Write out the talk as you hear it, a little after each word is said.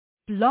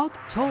Blog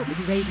Talk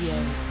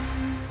Radio.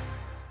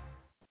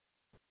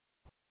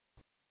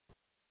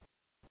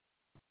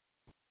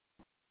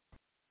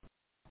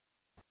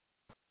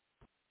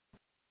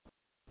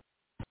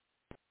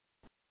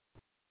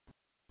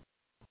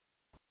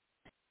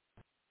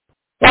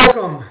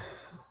 Welcome,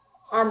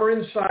 Armor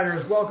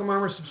Insiders. Welcome,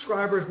 Armor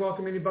subscribers.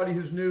 Welcome, anybody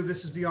who's new.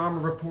 This is the Armor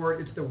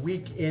Report. It's the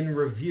week in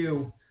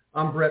review.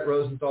 I'm Brett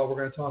Rosenthal. We're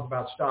going to talk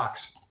about stocks.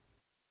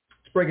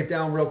 Let's break it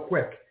down real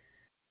quick.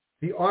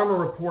 The Armor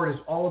Report is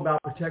all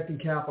about protecting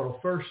capital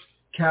first,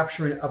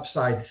 capturing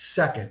upside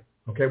second.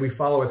 Okay, we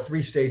follow a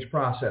three-stage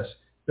process.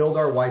 Build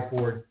our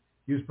whiteboard,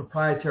 use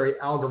proprietary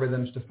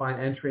algorithms to find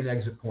entry and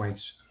exit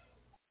points,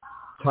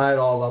 tie it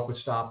all up with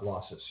stop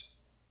losses.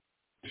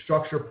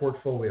 Structure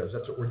portfolios.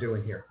 That's what we're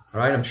doing here.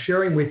 All right. I'm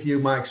sharing with you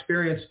my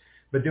experience.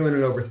 Been doing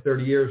it over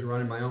 30 years,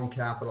 running my own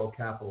capital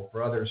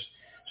for others.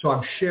 So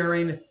I'm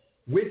sharing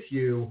with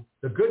you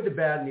the good, the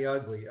bad, and the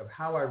ugly of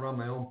how I run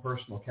my own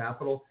personal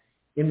capital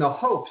in the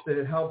hopes that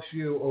it helps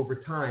you over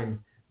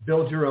time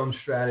build your own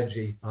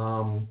strategy,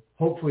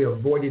 hopefully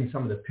avoiding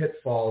some of the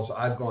pitfalls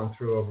I've gone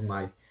through over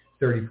my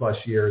 30 plus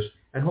years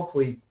and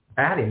hopefully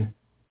adding,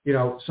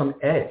 some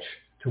edge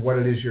to what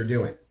it is you're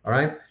doing. All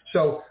right.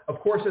 So, of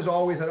course, as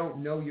always, I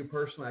don't know you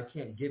personally. I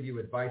can't give you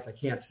advice. I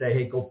can't say,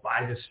 hey, go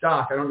buy this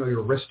stock. I don't know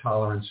your risk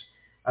tolerance.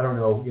 I don't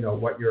know,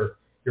 what your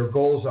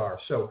goals are.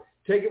 So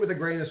take it with a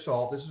grain of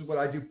salt. This is what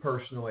I do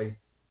personally.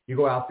 You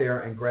go out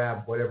there and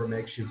grab whatever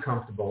makes you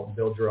comfortable and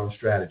build your own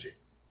strategy.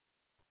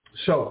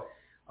 So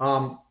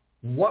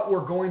what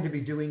we're going to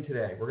be doing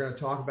today, we're going to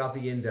talk about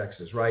the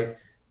indexes, right?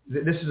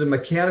 This is a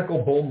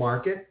mechanical bull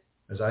market,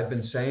 as I've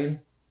been saying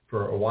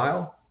for a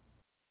while,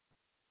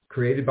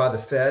 created by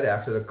the Fed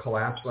after the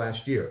collapse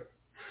last year.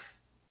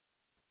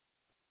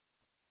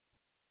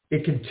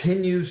 It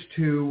continues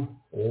to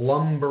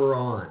lumber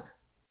on,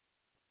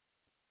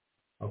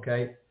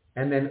 okay?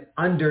 And then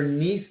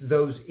underneath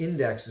those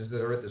indexes that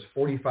are at this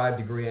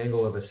 45-degree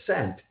angle of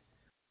ascent,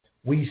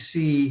 we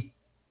see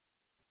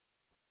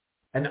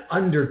an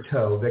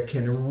undertow that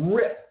can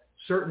rip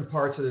certain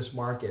parts of this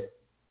market,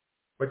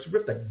 but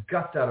rip the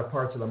guts out of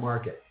parts of the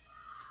market,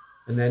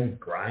 and then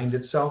grind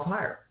itself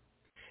higher.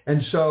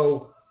 And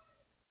so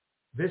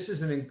this is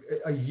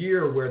a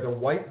year where the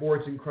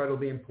whiteboard's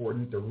incredibly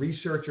important. The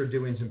research you're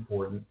doing is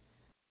important.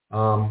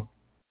 Calibrating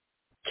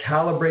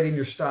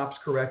your stops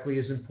correctly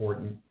is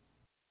important.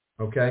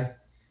 Okay?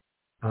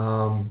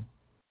 And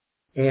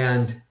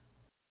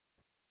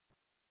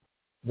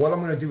what I'm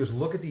going to do is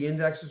look at the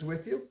indexes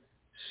with you,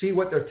 see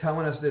what they're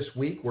telling us this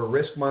week. We're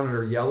risk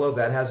monitor yellow.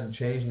 That hasn't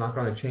changed. Not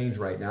going to change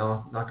right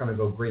now. Not going to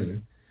go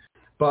green.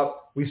 But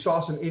we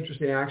saw some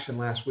interesting action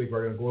last week.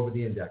 We're going to go over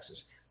the indexes.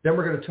 Then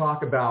we're going to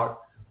talk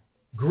about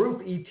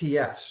group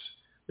ETFs.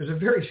 There's a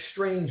very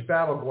strange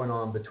battle going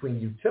on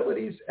between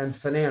utilities and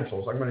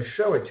financials. I'm going to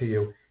show it to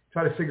you,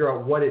 try to figure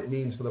out what it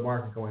means for the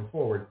market going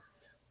forward.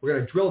 We're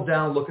going to drill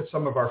down, look at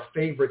some of our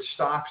favorite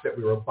stocks that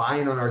we were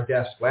buying on our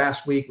desk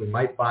last week, we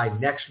might buy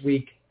next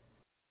week.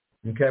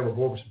 Okay, we'll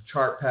go over some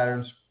chart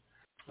patterns.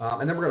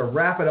 And then we're going to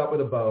wrap it up with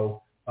a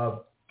bow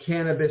of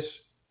cannabis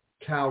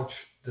couch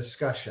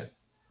discussion.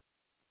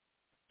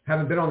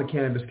 Haven't been on the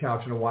cannabis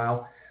couch in a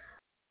while.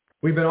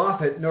 We've been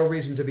off it, no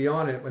reason to be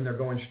on it when they're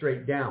going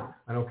straight down.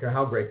 I don't care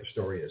how great the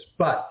story is.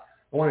 But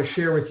I want to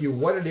share with you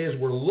what it is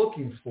we're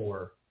looking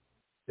for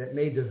that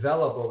may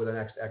develop over the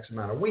next X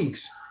amount of weeks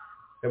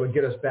that would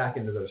get us back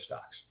into those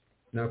stocks.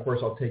 And then, of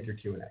course, I'll take your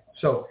Q&A.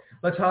 So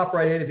let's hop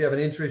right in. If you have an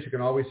interest, you can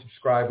always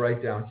subscribe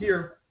right down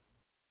here.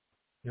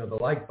 The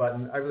like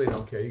button. I really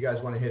don't care. You guys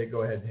want to hit it,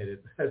 go ahead and hit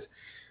it. That's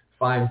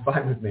fine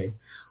with me.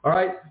 All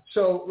right,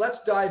 so let's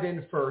dive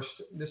in first.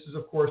 This is,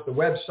 of course, the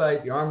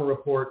website, the Armor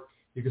Report.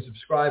 You can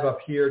subscribe up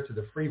here to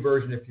the free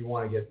version if you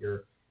want to get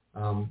your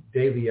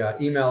daily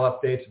email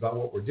updates about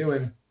what we're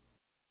doing.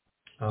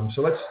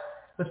 So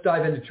let's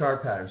dive into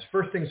chart patterns.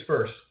 First things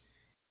first,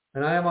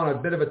 and I am on a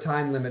bit of a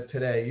time limit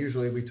today.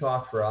 Usually we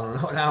talk for,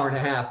 an hour and a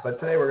half, but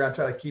today we're going to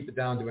try to keep it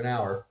down to an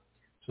hour.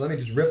 So let me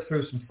just rip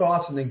through some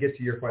thoughts and then get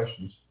to your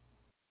questions.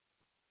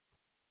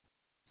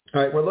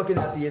 All right, we're looking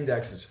at the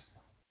indexes.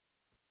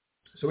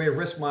 So we have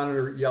risk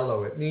monitor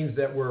yellow. It means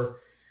that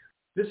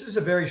this is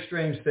a very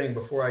strange thing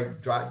before I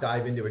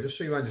dive into it, just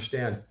so you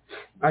understand.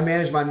 I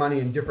manage my money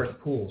in different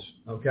pools,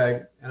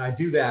 okay? And I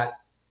do that.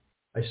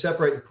 I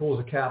separate the pools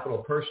of capital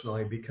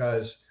personally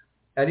because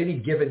at any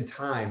given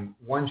time,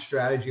 one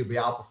strategy will be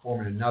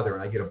outperforming another,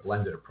 and I get a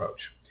blended approach.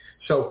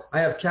 So I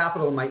have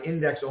capital in my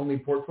index-only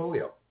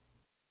portfolio.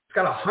 It's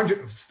got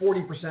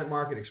 140%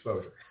 market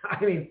exposure.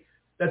 I mean,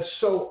 that's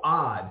so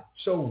odd,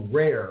 so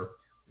rare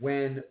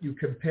when you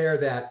compare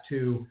that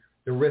to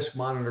the risk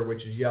monitor,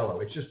 which is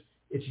yellow.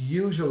 It's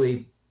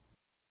usually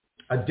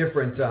a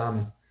different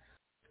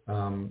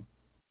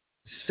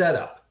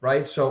setup,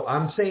 right? So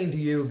I'm saying to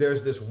you,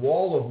 there's this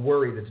wall of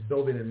worry that's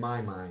building in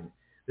my mind,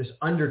 this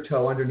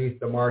undertow underneath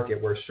the market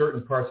where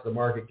certain parts of the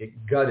market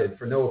get gutted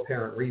for no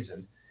apparent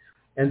reason.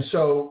 And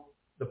so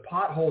the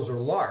potholes are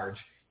large,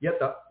 yet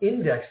the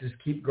indexes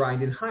keep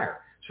grinding higher.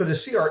 So to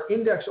see our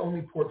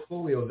index-only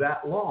portfolio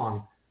that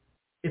long,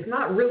 it's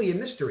not really a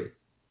mystery.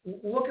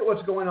 look at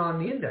what's going on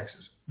in the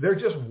indexes. They're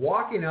just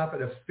walking up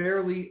at a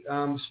fairly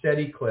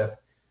steady clip.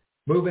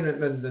 Moving,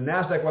 the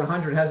NASDAQ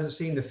 100 hasn't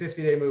seen the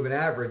 50-day moving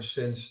average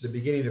since the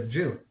beginning of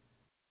June.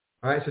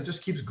 All right, so it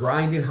just keeps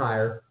grinding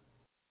higher.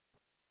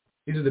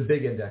 These are the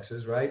big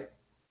indexes, right?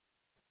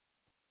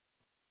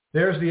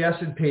 There's the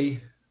S&P,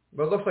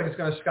 but it looks like it's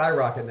going to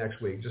skyrocket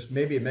next week. Just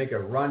maybe make a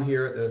run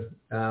here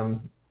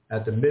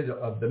at the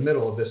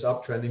middle of this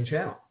uptrending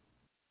channel.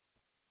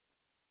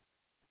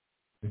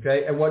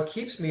 Okay, and what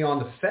keeps me on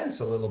the fence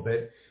a little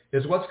bit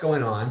is what's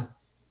going on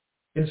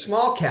in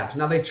small caps.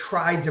 Now, they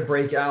tried to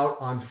break out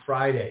on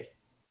Friday,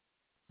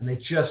 and they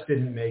just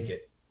didn't make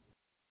it.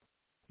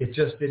 It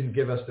just didn't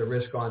give us the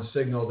risk-on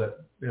signal that,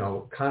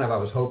 kind of I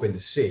was hoping to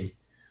see.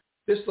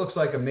 This looks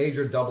like a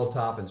major double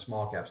top in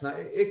small caps. Now,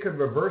 it could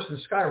reverse and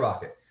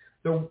skyrocket.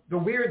 The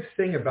weird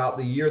thing about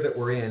the year that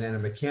we're in and a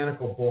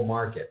mechanical bull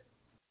market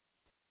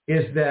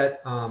is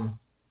that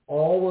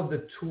all of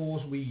the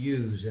tools we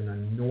use in a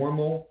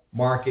normal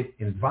market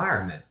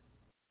environment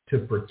to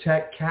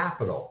protect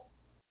capital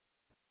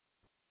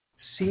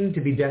seem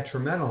to be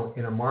detrimental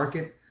in a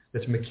market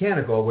that's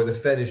mechanical where the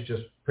Fed is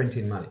just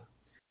printing money.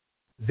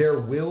 There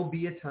will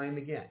be a time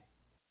again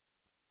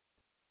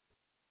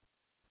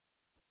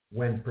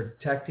when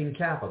protecting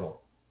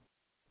capital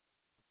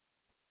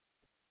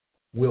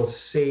will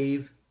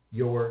save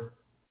your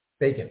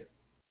bacon.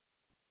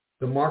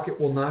 The market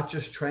will not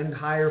just trend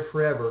higher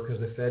forever because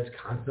the Fed's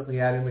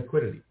constantly adding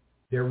liquidity.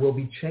 There will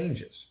be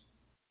changes.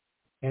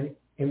 And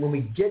when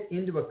we get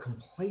into a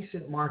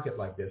complacent market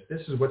like this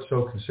is what's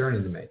so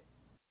concerning to me.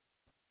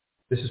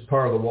 This is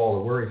part of the wall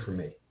of worry for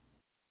me.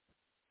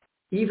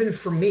 Even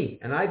for me,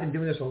 and I've been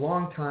doing this a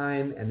long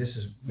time, and this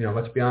is,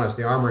 let's be honest,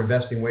 the Armor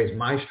Investing Way is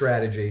my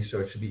strategy, so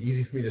it should be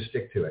easy for me to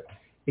stick to it.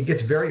 It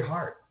gets very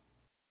hard.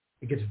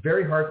 It gets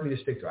very hard for me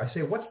to stick to it. I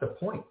say, what's the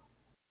point?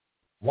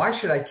 Why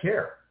should I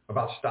care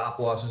about stop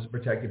losses and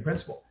protecting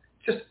principal?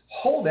 Just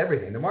hold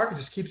everything. The market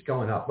just keeps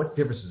going up. What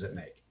difference does it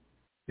make?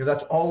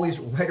 That's always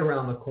right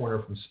around the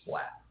corner from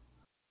splat.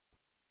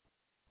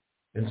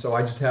 And so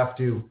I just have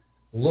to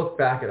look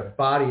back at a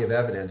body of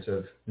evidence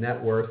of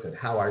net worth and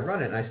how I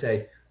run it, and I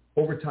say,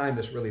 over time,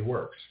 this really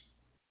works.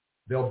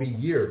 There'll be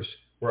years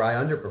where I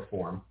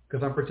underperform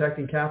because I'm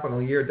protecting capital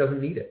in a year it doesn't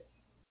need it.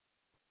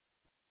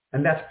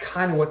 And that's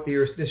kind of what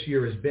this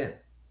year has been.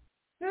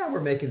 Yeah,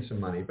 we're making some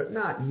money, but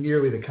not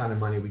nearly the kind of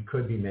money we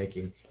could be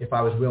making if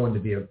I was willing to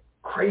be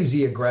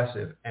crazy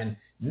aggressive and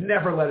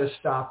never let a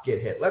stop get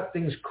hit. Let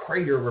things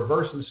crater,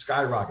 reverse, and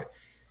skyrocket.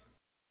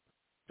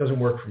 Doesn't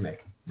work for me,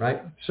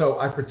 right? So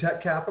I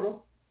protect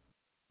capital,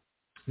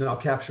 then I'll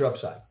capture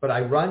upside. But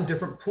I run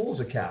different pools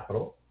of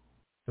capital.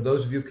 For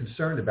those of you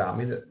concerned about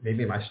me, that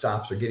maybe my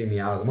stops are getting me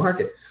out of the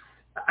market,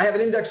 I have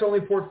an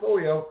index-only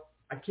portfolio.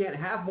 I can't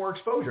have more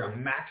exposure.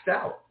 I'm maxed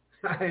out.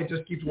 It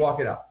just keeps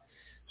walking up.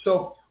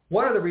 So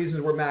one of the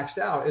reasons we're maxed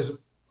out is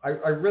I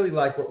really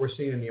like what we're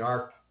seeing in the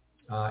ARK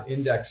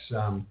index,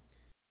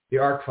 the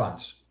ARK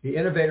funds, the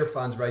innovator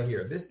funds right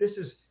here.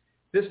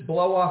 This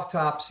blow-off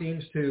top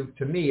seems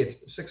to me,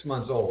 it's 6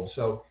 months old.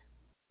 So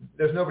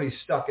there's nobody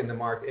stuck in the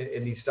market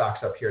in these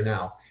stocks up here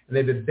now. And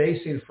they've been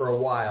basing for a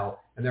while,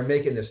 and they're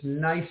making this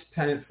nice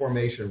pennant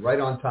formation right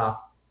on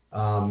top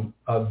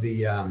of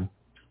the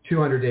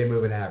 200-day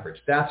moving average.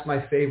 That's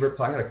my favorite.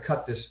 I'm going to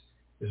cut this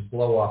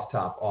blow-off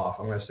top off.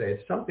 I'm going to say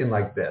it's something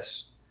like this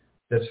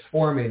that's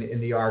forming in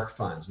the ARK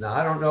funds. Now,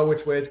 I don't know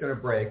which way it's going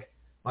to break.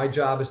 My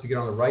job is to get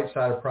on the right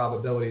side of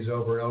probabilities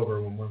over and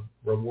over when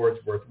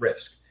reward's worth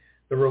risk.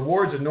 The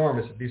reward's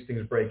enormous if these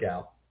things break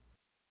out.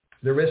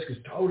 The risk is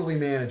totally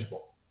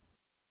manageable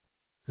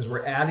because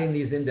we're adding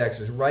these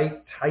indexes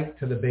right tight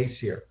to the base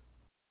here.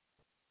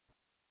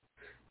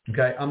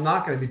 Okay, I'm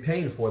not going to be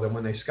paying for them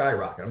when they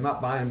skyrocket. I'm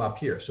not buying them up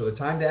here. So the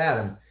time to add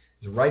them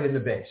is right in the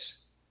base,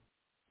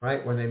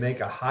 right, when they make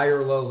a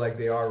higher low like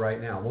they are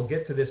right now. We'll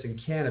get to this in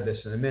cannabis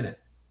in a minute.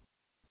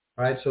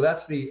 All right, so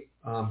that's the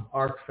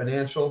ARK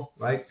Financial,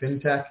 right,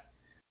 FinTech.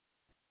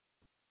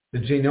 The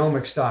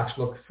genomic stocks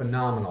look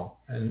phenomenal.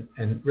 And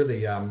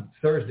really,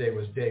 Thursday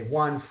was day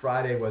one.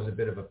 Friday was a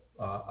bit of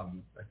a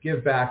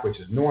give back, which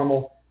is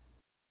normal.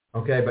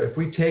 Okay, but if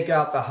we take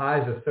out the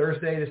highs of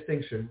Thursday, this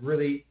thing should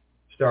really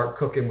start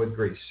cooking with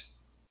grease.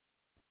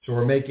 So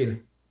we're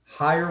making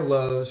higher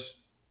lows,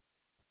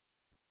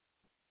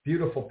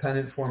 beautiful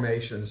pennant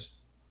formations,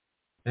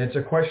 and it's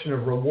a question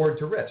of reward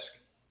to risk.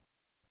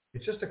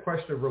 It's just a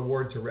question of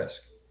reward to risk.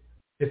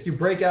 If you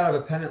break out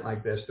of a pennant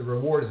like this, the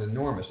reward is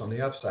enormous on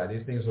the upside.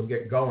 These things will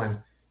get going,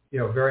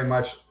 very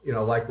much,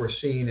 like we're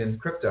seeing in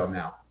crypto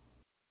now.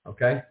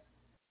 Okay?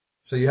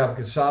 So you have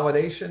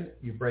consolidation,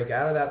 you break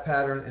out of that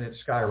pattern, and it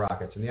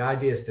skyrockets. And the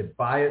idea is to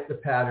buy it, the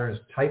pattern as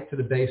tight to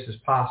the base as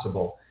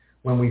possible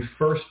when we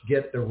first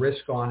get the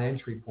risk-on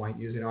entry point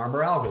using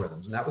Armor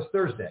algorithms. And that was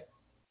Thursday.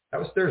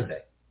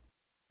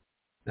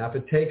 Now, if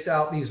it takes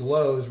out these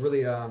lows,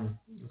 really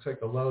looks like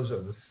the lows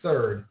of the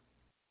third.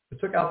 If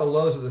it took out the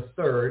lows of the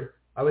third,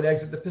 I would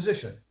exit the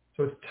position.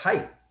 So it's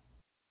tight.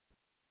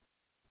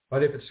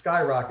 But if it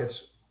skyrockets,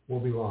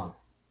 we'll be long.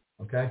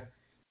 Okay?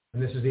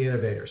 And this is the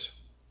innovators.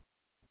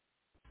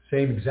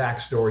 Same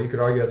exact story. You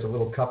could argue that's a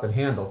little cup and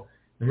handle.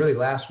 And really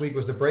last week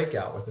was the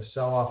breakout with the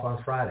sell-off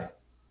on Friday.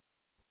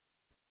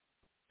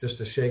 Just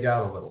to shake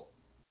out a little.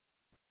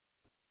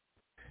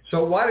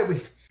 So why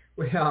did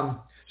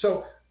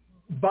so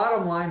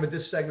bottom line with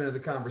this segment of the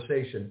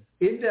conversation,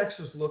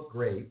 indexes look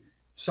great.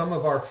 Some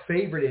of our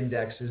favorite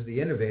indexes, the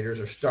innovators,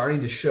 are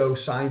starting to show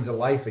signs of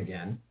life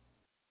again.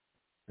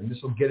 And this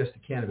will get us to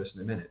cannabis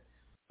in a minute.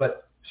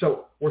 But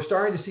so we're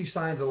starting to see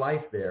signs of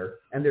life there,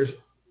 and there's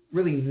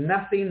really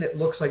nothing that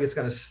looks like it's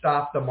going to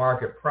stop the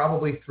market,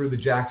 probably through the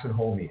Jackson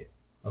Hole meeting,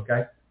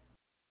 okay?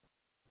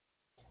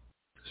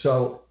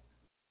 So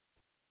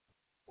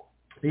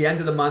the end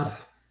of the month,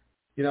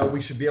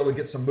 we should be able to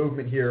get some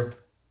movement here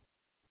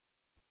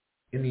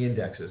in the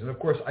indexes. And of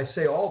course, I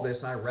say all this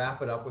and I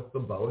wrap it up with the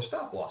bow of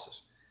stop losses,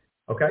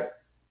 okay?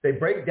 They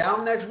break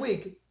down next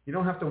week. You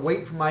don't have to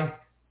wait for my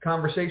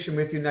conversation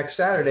with you next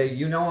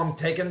Saturday. I'm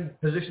taking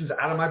positions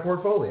out of my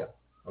portfolio,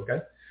 okay?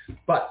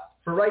 But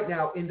for right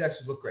now,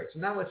 indexes look great. So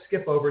now let's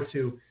skip over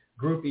to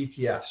group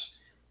ETFs.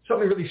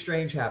 Something really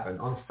strange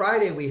happened. On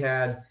Friday, we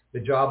had the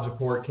jobs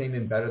report came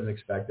in better than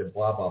expected,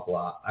 blah, blah,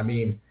 blah. I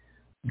mean,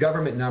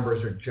 government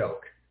numbers are a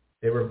joke.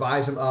 They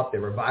revise them up. They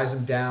revise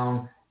them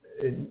down.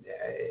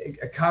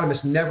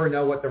 Economists never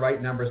know what the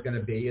right number is going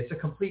to be. It's a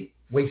complete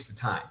waste of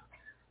time.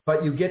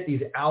 But you get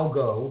these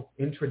intraday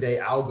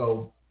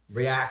algo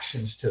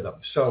reactions to them.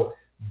 So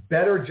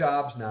better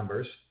jobs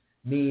numbers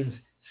means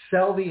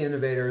sell the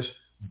innovators,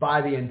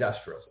 buy the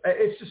industrials.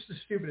 It's just the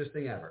stupidest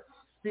thing ever.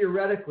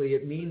 Theoretically,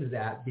 it means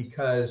that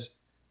because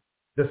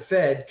the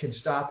Fed can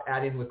stop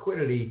adding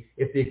liquidity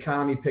if the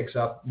economy picks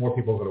up, more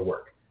people go to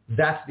work.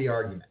 That's the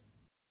argument.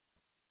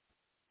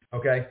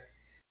 Okay?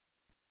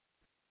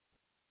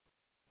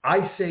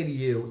 I say to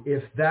you,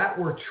 if that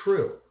were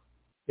true,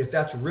 if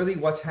that's really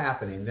what's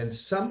happening, then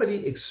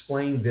somebody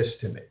explain this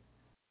to me.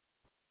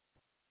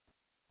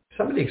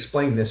 Somebody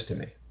explain this to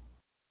me.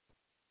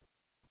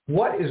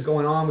 What is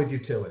going on with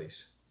utilities?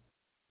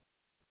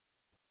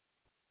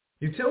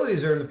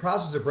 Utilities are in the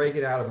process of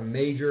breaking out of a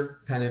major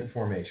pennant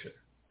formation.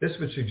 This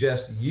would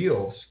suggest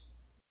yields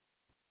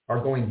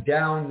are going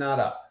down, not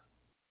up.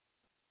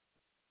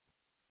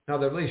 Now,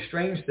 the really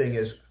strange thing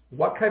is,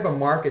 what type of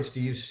markets do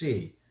you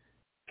see?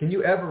 Can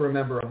you ever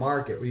remember a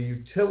market where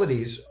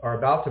utilities are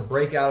about to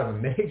break out of a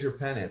major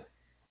pennant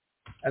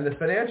and the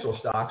financial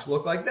stocks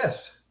look like this?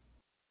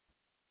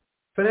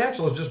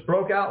 Financials just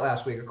broke out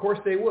last week. Of course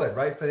they would,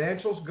 right?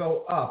 Financials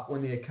go up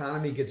when the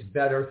economy gets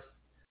better.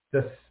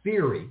 The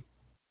theory,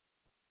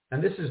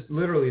 and this is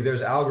literally, there's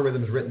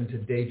algorithms written to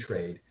day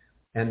trade,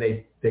 and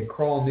they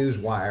crawl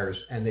news wires,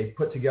 and they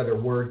put together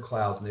word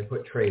clouds, and they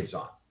put trades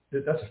on.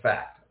 That's a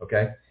fact,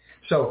 okay?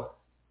 So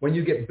when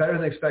you get better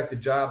than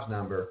expected jobs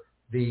number,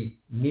 the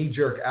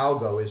knee-jerk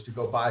algo is to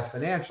go buy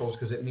financials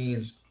because it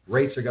means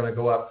rates are going to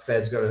go up,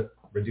 Fed's going to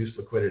reduce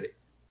liquidity.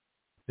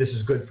 This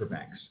is good for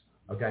banks,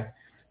 okay?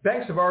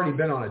 Banks have already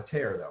been on a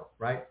tear, though,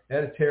 right? They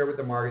had a tear with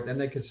the market, then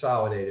they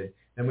consolidated,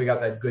 then we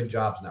got that good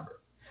jobs number.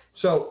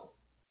 So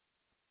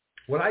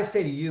what I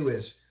say to you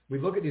is we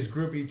look at these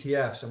group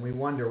ETFs and we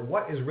wonder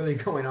what is really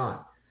going on.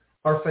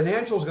 Are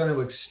financials going to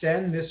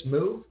extend this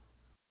move,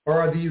 or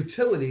are the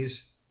utilities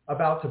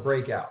about to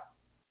break out?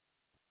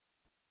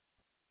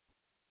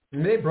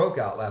 And they broke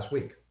out last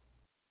week.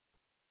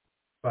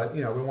 But,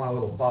 we want a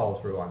little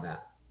follow-through on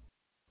that.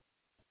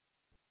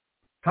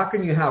 How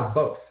can you have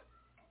both?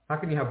 How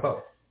can you have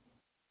both?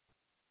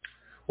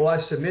 Well,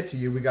 I submit to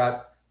you, we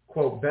got,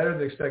 quote, better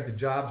than expected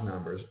jobs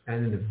numbers,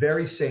 and in the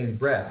very same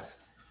breath,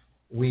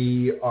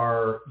 we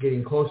are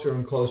getting closer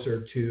and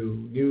closer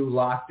to new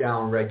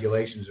lockdown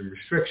regulations and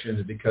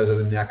restrictions because of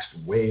the next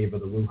wave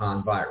of the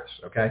Wuhan virus,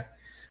 okay?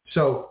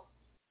 So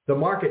the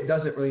market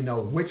doesn't really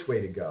know which way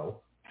to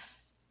go,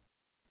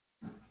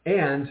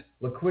 and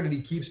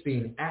liquidity keeps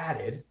being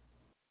added,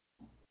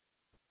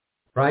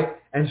 right?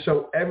 And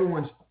so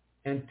everyone's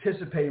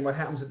anticipating what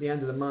happens at the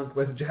end of the month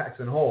with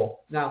Jackson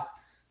Hole. Now,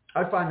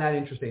 I find that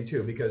interesting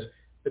too because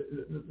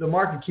the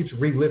market keeps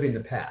reliving the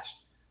past,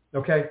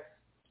 okay?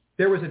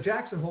 There was a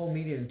Jackson Hole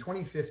meeting in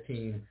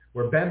 2015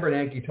 where Ben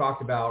Bernanke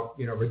talked about,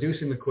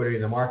 reducing liquidity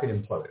and the market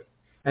imploded.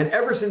 And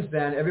ever since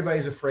then,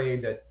 everybody's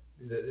afraid that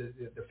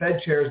the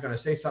Fed chair is going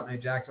to say something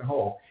at Jackson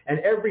Hole. And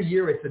every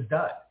year it's a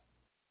dud.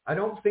 I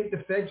don't think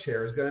the Fed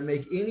chair is going to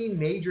make any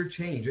major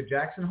change at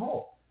Jackson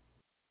Hole.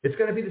 It's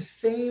going to be the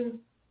same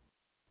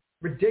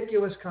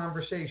ridiculous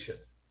conversation.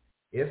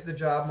 If the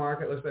job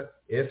market looks better,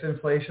 if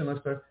inflation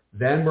looks better,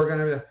 then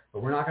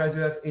but we're not going to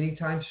do that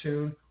anytime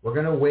soon. We're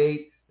going to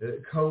wait,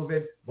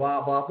 COVID,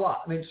 blah, blah, blah.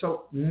 I mean,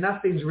 so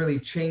nothing's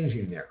really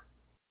changing there.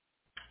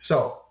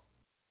 So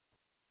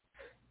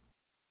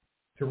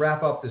to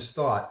wrap up this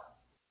thought,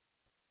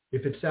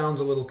 if it sounds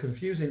a little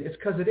confusing, it's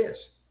because it is.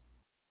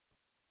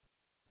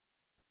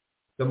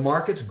 The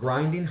market's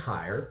grinding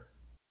higher.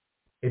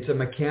 It's a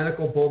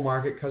mechanical bull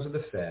market because of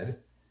the Fed.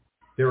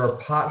 There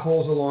are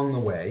potholes along the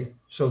way.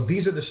 So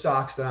these are the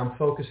stocks that I'm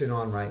focusing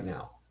on right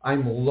now.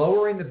 I'm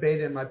lowering the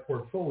beta in my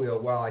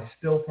portfolio while I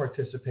still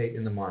participate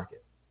in the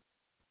market.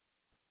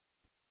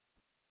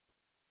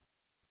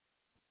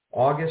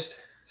 August,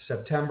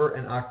 September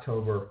and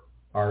October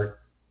are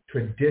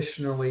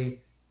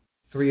traditionally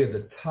 3 of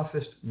the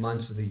toughest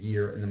months of the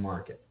year in the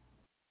market.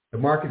 The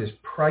market is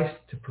priced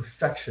to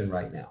perfection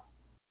right now.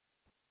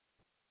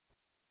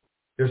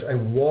 There's a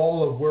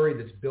wall of worry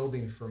that's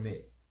building for me.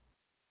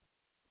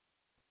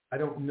 I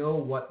don't know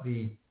what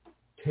the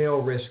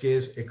tail risk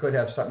is. It could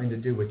have something to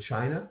do with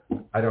China.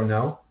 I don't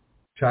know.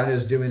 China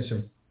is doing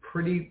some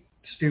pretty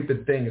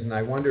stupid things, and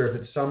I wonder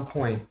if at some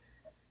point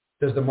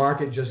does the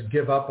market just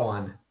give up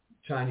on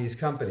Chinese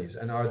companies,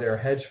 and are there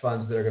hedge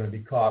funds that are going to be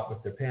caught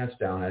with their pants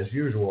down as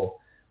usual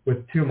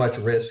with too much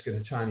risk in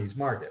the Chinese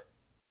market?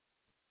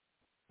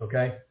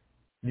 Okay?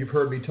 You've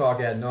heard me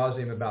talk ad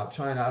nauseum about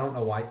China. I don't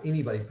know why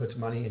anybody puts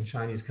money in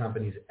Chinese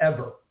companies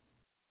ever.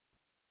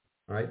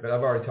 All right? But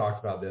I've already talked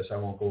about this. I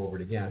won't go over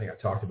it again. I think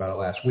I talked about it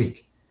last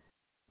week.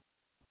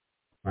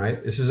 All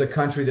right? This is a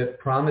country that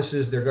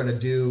promises they're going to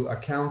do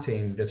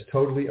accounting that's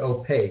totally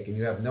opaque, and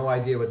you have no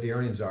idea what the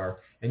earnings are,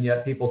 and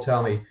yet people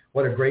tell me,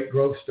 what a great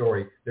growth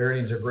story. Their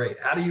earnings are great.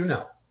 How do you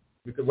know?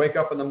 You could wake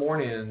up in the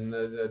morning and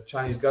the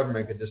Chinese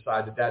government could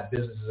decide that that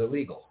business is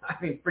illegal. I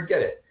mean,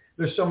 forget it.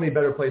 There's so many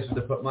better places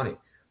to put money.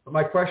 But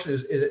my question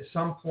is at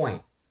some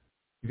point,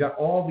 you've got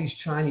all these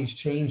Chinese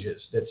changes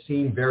that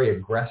seem very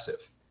aggressive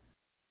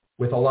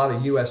with a lot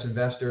of U.S.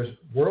 investors,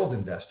 world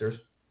investors,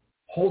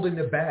 holding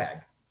the bag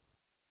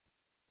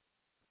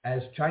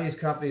as Chinese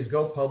companies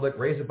go public,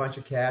 raise a bunch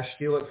of cash,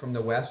 steal it from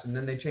the West, and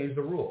then they change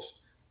the rules.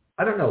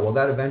 I don't know. Will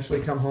that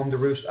eventually come home to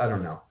roost? I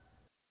don't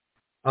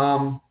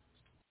know.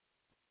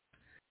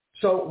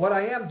 So what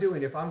I am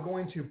doing, if I'm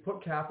going to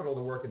put capital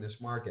to work in this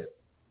market,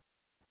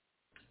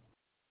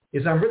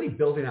 is I'm really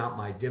building out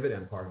my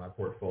dividend part of my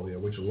portfolio,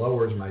 which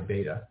lowers my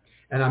beta.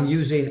 And I'm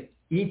using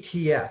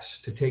ETFs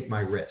to take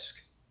my risk.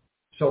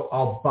 So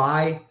I'll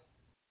buy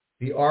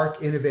the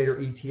ARK Innovator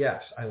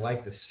ETFs. I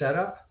like the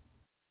setup.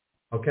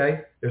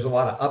 Okay? There's a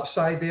lot of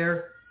upside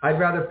there. I'd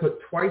rather put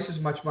twice as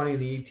much money in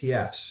the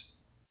ETFs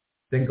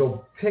than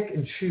go pick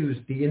and choose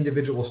the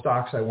individual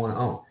stocks I want to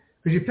own.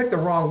 Because you pick the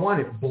wrong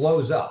one, it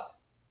blows up.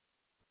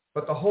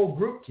 But the whole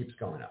group keeps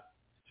going up.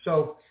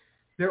 So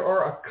there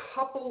are a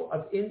couple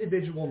of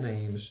individual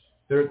names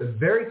that are at the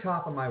very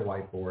top of my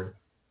whiteboard.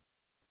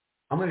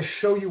 I'm going to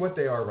show you what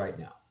they are right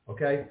now,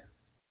 okay?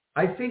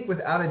 I think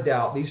without a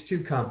doubt, these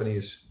two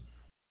companies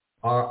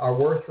are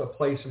worth a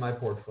place in my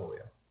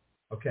portfolio.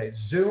 Okay,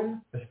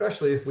 Zoom,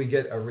 especially if we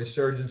get a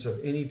resurgence of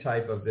any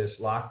type of this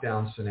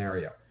lockdown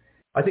scenario.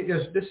 I think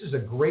this is a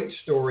great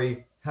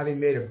story, having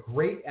made a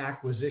great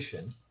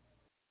acquisition,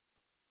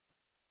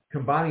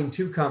 combining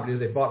two companies.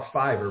 They bought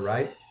Fiverr,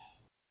 right?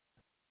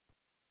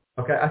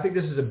 Okay, I think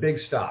this is a big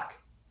stock.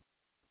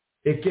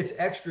 It gets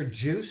extra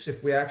juice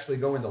if we actually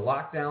go into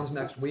lockdowns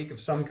next week of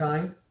some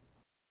kind.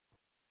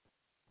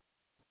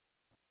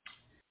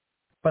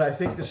 But I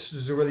think this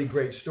is a really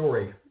great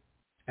story,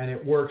 and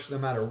it works no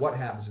matter what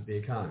happens with the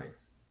economy.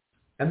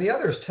 And the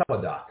other is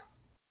Teladoc.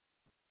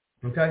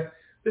 Okay,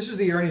 this is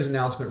the earnings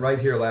announcement right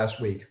here last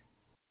week.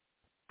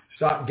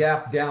 Stock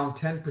gap down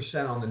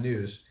 10% on the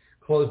news,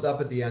 closed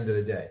up at the end of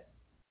the day,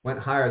 went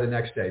higher the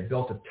next day,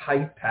 built a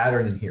tight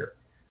pattern in here.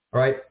 All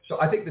right, so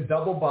I think the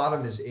double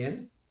bottom is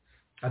in.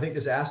 I think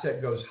this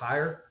asset goes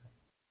higher.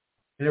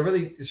 And a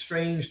really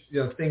strange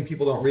thing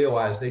people don't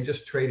realize, they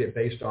just trade it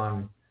based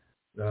on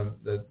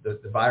the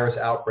virus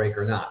outbreak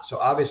or not. So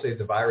obviously if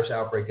the virus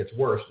outbreak gets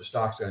worse, the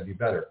stock's going to do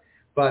better.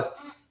 But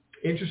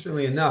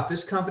interestingly enough,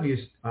 this company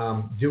is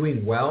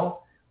doing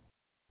well,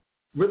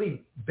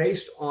 really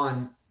based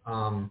on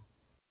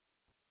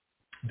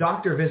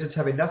doctor visits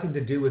having nothing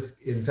to do with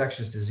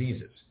infectious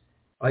diseases.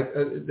 Like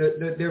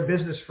their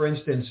business, for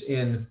instance,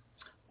 in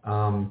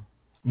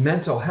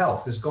mental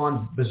health has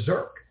gone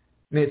berserk.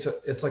 I mean,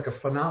 it's like a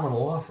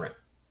phenomenal offering.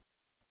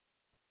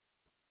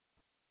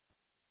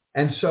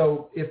 And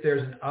so if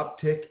there's an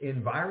uptick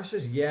in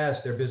viruses,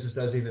 yes, their business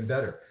does even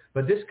better.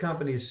 But this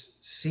company's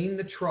seen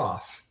the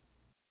trough,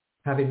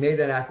 having made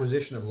that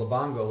acquisition of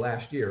Livongo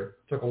last year.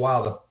 Took a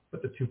while to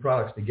put the two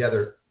products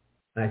together,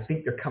 and I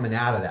think they're coming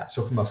out of that.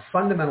 So from a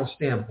fundamental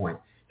standpoint,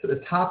 to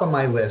the top of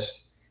my list,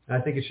 and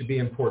I think it should be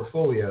in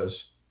portfolios,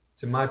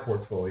 to my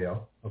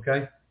portfolio,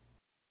 okay?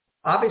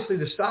 Obviously,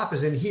 the stop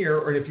is in here,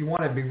 or if you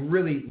want to be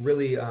really,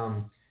 really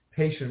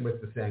patient with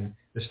the thing,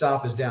 the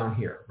stop is down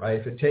here, right?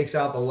 If it takes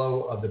out the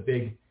low of the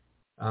big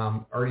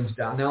earnings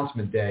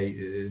announcement day,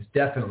 it's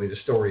definitely the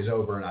story's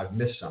over and I've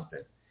missed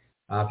something.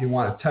 If you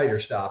want a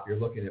tighter stop, you're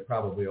looking at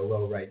probably a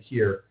low right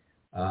here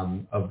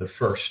of the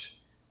 1st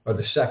or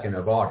the 2nd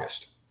of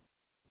August.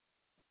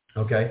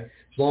 Okay?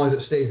 As long as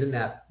it stays in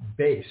that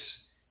base,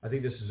 I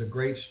think this is a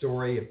great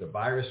story. If the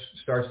virus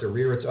starts to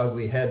rear its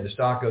ugly head, the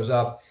stock goes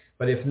up.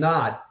 But if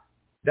not,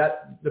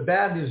 the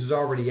bad news is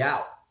already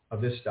out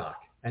of this stock.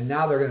 And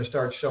now they're going to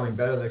start showing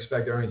better than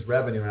expected earnings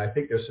revenue. And I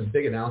think there's some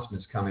big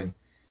announcements coming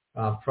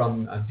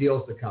from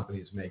deals the company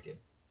is making.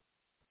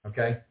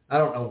 Okay? I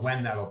don't know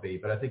when that'll be,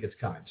 but I think it's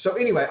coming. So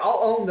anyway, I'll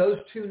own those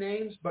two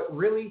names, but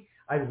really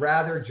I'd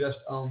rather just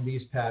own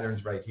these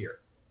patterns right here.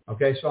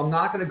 Okay? So I'm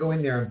not going to go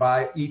in there and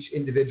buy each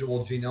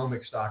individual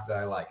genomic stock that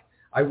I like.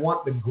 I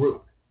want the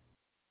group.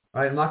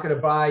 Right? I'm not going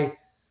to buy,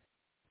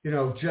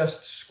 just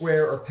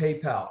Square or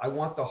PayPal. I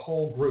want the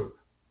whole group,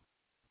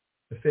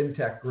 the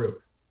fintech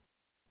group.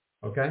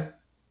 Okay?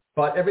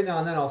 But every now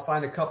and then I'll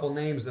find a couple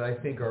names that I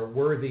think are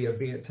worthy of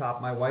being at top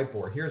of my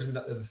whiteboard. Here's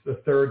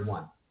the third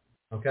one.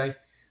 Okay?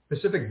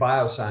 Pacific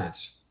Bioscience.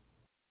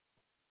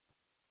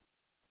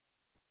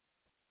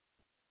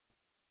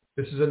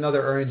 This is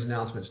another earnings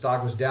announcement.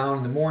 Stock was down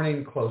in the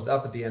morning, closed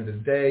up at the end of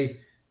the day,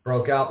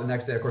 broke out the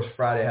next day. Of course,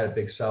 Friday had a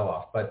big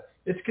sell-off, but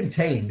it's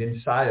contained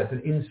inside. It's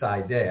an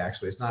inside day,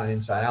 actually. It's not an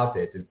inside-out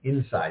day. It's an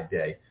inside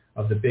day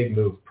of the big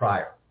move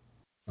prior.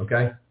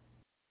 Okay?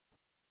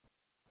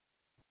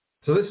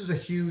 So this is a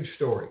huge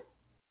story.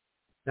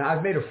 Now,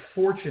 I've made a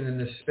fortune in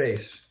this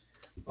space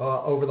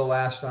over the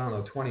last,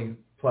 20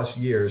 plus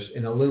years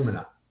in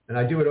Illumina, and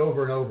I do it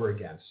over and over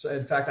again. So,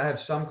 in fact, I have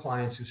some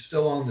clients who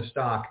still own the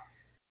stock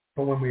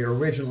from when we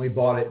originally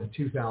bought it in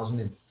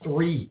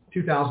 2003.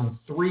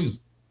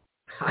 2003.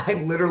 I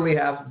literally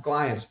have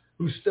clients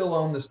who still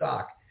own the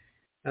stock.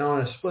 And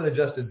on a split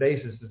adjusted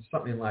basis, it's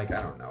something like,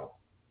 I don't know,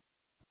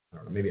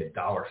 maybe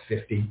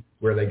 $1.50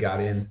 where they got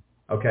in,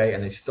 okay?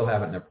 And they still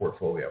have it in their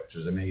portfolio, which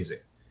is amazing.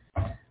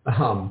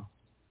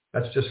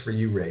 That's just for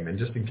you, Raymond,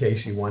 just in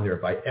case you wonder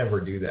if I ever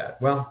do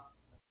that. Well,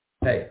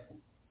 hey,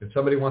 if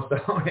somebody wants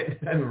to own it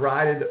and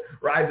ride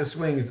the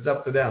swings, it's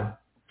up to them.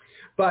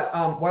 But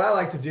what I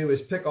like to do is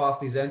pick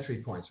off these entry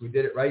points. We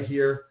did it right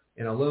here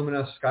in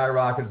Illumina,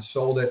 skyrocketed,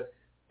 sold it,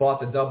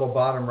 bought the double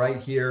bottom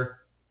right here,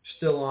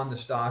 still on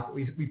the stock.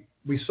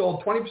 We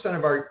sold 20%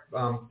 of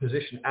our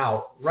position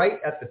out right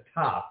at the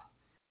top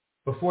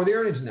before the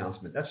earnings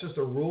announcement. That's just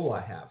a rule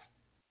I have.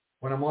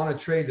 When I'm on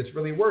a trade that's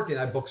really working,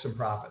 I book some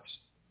profits.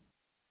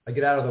 I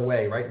get out of the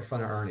way right in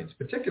front of earnings,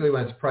 particularly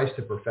when it's priced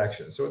to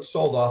perfection. So it's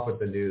sold off with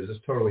the news.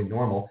 It's totally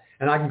normal.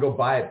 And I can go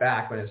buy it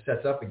back when it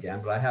sets up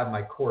again, but I have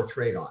my core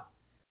trade on.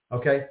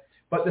 Okay?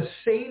 But the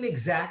same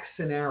exact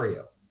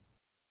scenario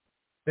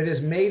that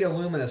has made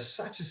Illumina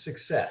such a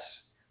success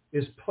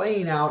is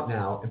playing out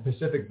now in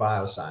Pacific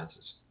Biosciences.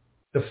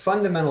 The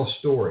fundamental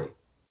story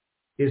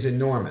is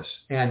enormous.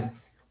 And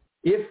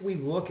if we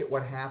look at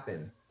what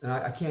happened, and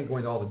I can't go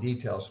into all the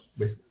details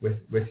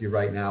with you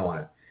right now on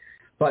it,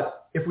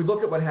 but if we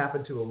look at what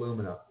happened to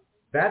Illumina,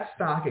 that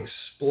stock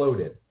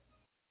exploded.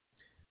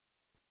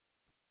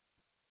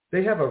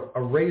 They have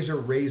a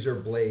razor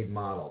blade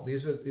model.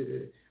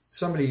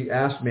 Somebody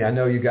asked me, I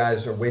know you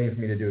guys are waiting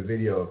for me to do a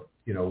video of,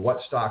 what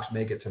stocks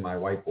make it to my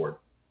whiteboard.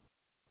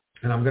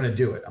 And I'm going to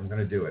do it.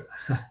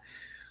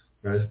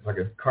 If I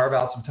could carve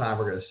out some time,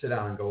 we're going to sit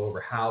down and go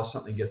over how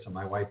something gets on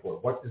my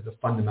whiteboard. What is the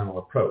fundamental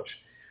approach?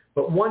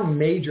 But one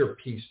major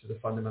piece to the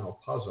fundamental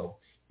puzzle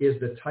is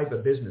the type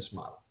of business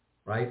model,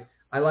 right?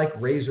 I like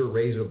razor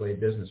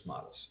blade business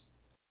models.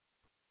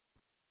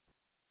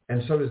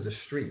 And so does the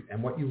street.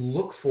 And what you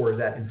look for is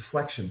that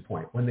inflection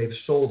point when they've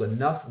sold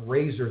enough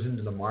razors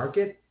into the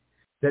market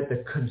that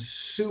the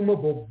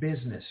consumable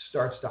business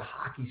starts to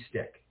hockey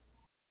stick.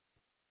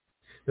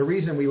 The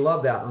reason we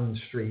love that on the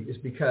street is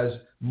because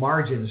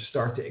margins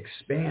start to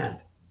expand,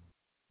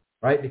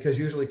 right? Because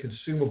usually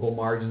consumable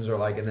margins are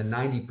like in the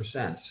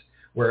 90%,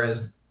 whereas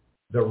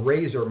the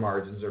razor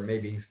margins are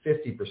maybe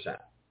 50%,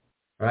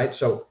 right?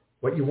 So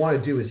what you want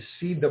to do is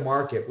seed the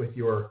market with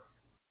your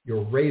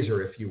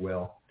razor, if you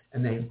will,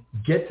 and then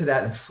get to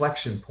that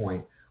inflection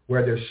point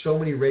where there's so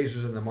many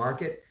razors in the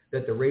market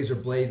that the razor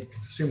blade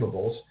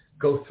consumables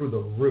go through the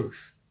roof.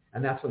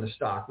 And that's when the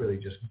stock really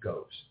just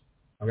goes.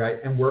 All right.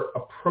 And we're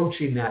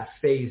approaching that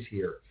phase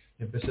here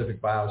in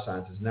Pacific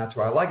Biosciences. And that's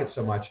why I like it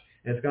so much.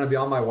 And it's going to be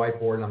on my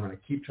whiteboard, and I'm going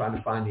to keep trying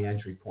to find the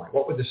entry point.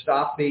 What would the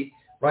stop be?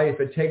 Right. If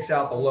it takes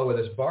out the low of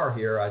this bar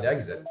here, I'd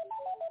exit.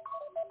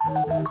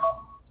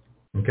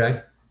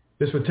 Okay.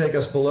 This would take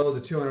us below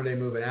the 200-day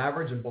moving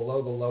average and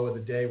below the low of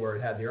the day where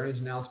it had the earnings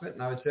announcement.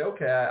 And I would say,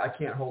 okay, I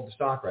can't hold the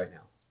stock right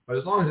now. But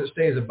as long as it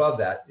stays above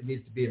that, it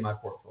needs to be in my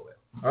portfolio.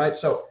 All right.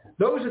 So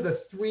those are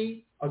the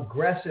three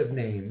aggressive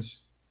names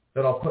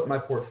that I'll put in my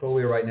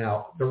portfolio right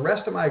now. The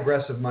rest of my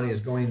aggressive money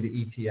is going into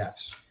ETFs.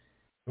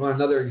 You want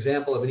another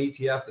example of an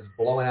ETF that's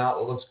blowing out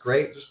that looks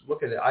great? Just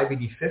look at the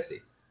IBD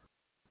 50.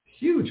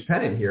 Huge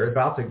pennant here,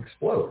 about to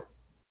explode.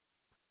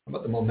 How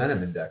about the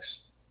momentum index?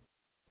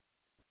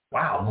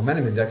 Wow,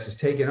 momentum index is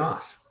taking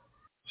off.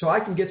 So I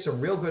can get some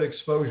real good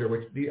exposure,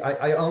 which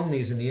I own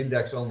these in the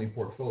index-only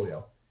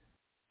portfolio.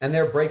 And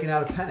they're breaking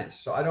out of pennants.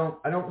 So I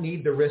don't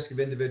need the risk of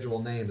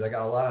individual names. I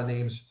got a lot of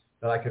names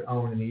that I could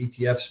own in the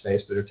ETF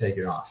space that are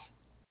taking off.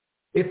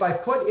 If I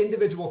put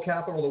individual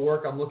capital to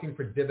work, I'm looking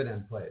for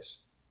dividend plays.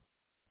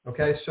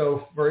 Okay,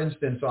 so for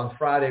instance, on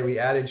Friday, we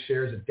added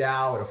shares of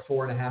Dow at a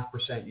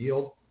 4.5%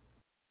 yield,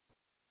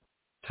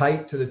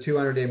 tight to the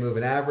 200-day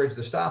moving average.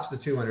 The stop's the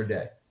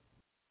 200-day.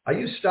 I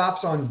use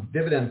stops on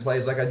dividend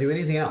plays like I do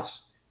anything else.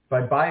 If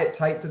I buy it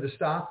tight to the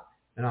stop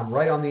and I'm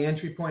right on the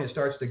entry point, it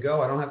starts to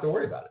go, I don't have to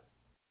worry about it.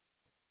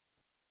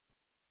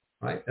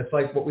 Right? That's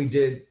like what we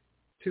did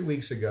 2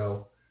 weeks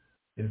ago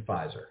in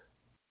Pfizer,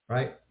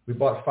 right? We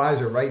bought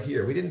Pfizer right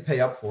here. We didn't pay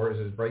up for it.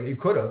 You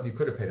could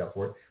have paid up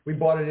for it. We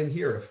bought it in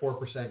here at a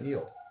 4%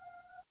 yield.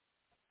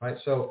 right?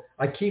 So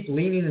I keep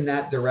leaning in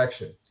that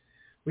direction.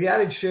 We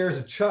added shares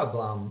of Chubb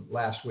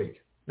last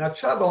week. Now,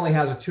 Chubb only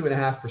has a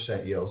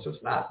 2.5% yield, so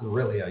it's not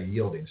really a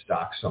yielding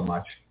stock so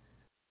much.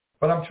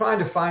 But I'm trying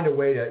to find a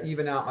way to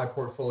even out my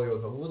portfolio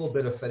with a little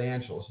bit of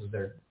financials as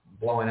they're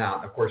blowing out.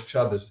 And of course,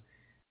 Chubb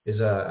is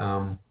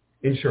a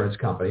insurance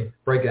company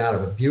breaking out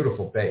of a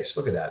beautiful base.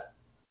 Look at that.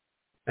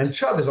 And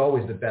Chubb is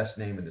always the best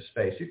name in the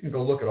space. You can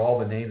go look at all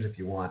the names if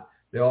you want.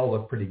 They all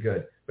look pretty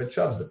good, but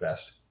Chubb's the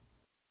best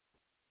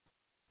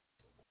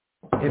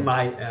in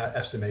my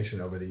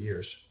estimation over the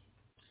years.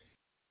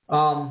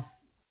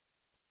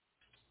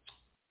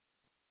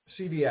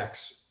 CVX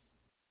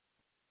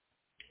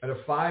at a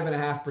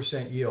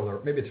 5.5% yield,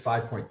 or maybe it's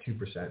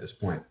 5.2% at this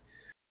point.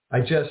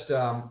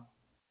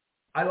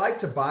 I like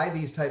to buy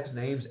these types of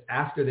names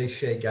after they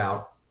shake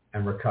out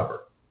and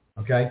recover.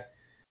 Okay,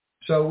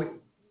 so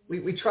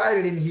we tried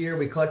it in here.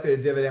 We collected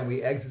a dividend.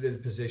 We exited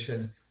the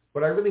position.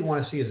 What I really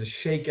want to see is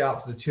a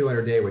shakeout to the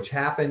 200-day, which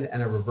happened,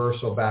 and a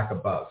reversal back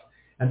above.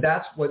 And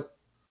that's what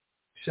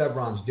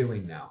Chevron's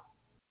doing now.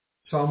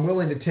 So I'm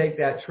willing to take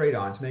that trade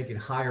on. It's making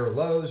higher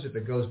lows. If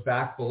it goes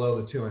back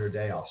below the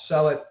 200-day, I'll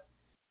sell it.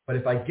 But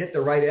if I get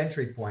the right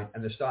entry point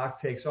and the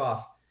stock takes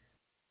off,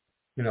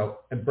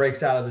 and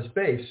breaks out of this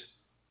base,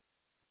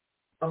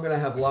 I'm going to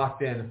have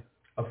locked in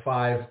a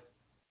 5+%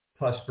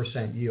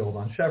 yield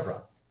on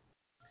Chevron.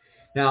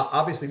 Now,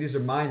 obviously, these are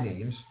my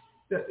names.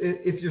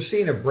 If you're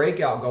seeing a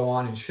breakout go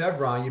on in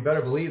Chevron, you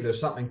better believe there's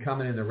something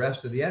coming in the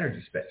rest of the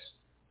energy space.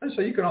 And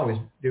so you can always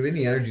do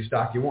any energy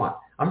stock you want.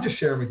 I'm just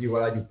sharing with you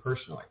what I do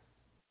personally.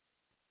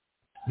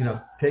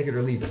 Take it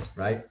or leave it,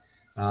 right?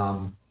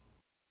 I'm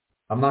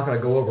not going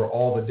to go over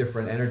all the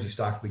different energy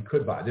stocks we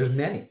could buy. There's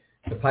many.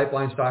 The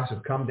pipeline stocks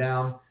have come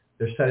down.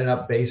 They're setting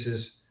up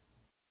bases.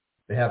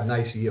 They have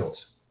nice yields.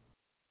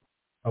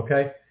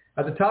 Okay?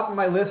 At the top of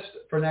my list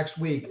for next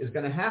week is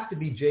going to have to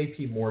be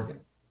JP Morgan.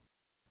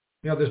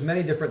 There's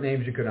many different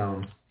names you could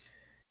own.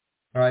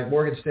 All right,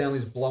 Morgan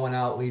Stanley's blowing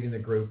out, leading the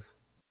group.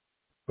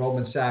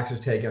 Goldman Sachs is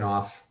taking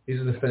off. These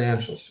are the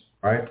financials,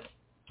 all right?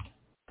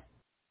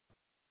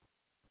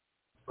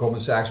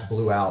 Goldman Sachs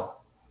blew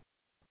out.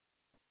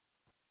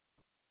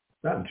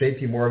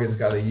 JP Morgan's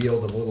got a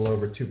yield of a little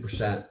over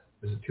 2%.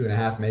 Is it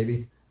 2.5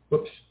 maybe?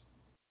 Whoops.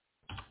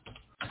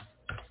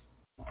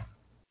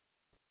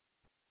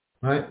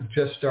 All right,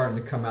 just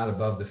starting to come out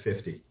above the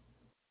 50.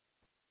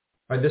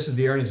 All right, this is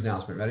the earnings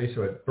announcement. Ready?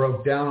 So it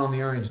broke down on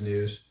the earnings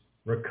news,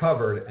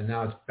 recovered, and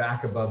now it's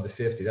back above the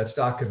 50. That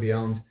stock could be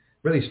owned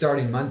really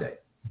starting Monday.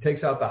 It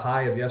takes out the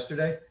high of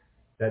yesterday.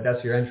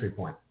 That's your entry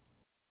point.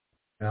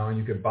 And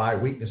you could buy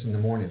weakness in the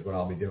morning is what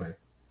I'll be doing.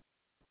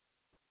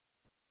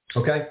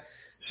 Okay?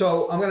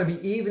 So I'm going to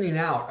be evening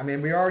out. I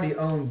mean, we already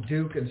own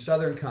Duke and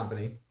Southern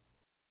Company,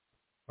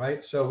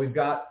 right? So we've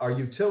got our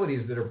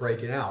utilities that are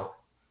breaking out.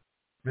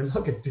 I mean,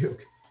 look at Duke.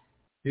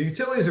 The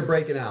utilities are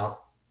breaking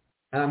out,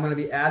 and I'm going to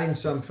be adding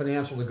some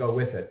financial to go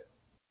with it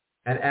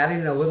and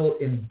adding a little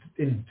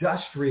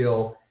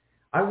industrial.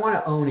 I want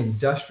to own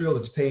industrial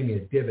that's paying me a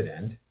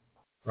dividend,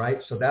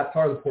 right? So that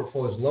part of the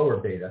portfolio is lower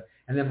beta.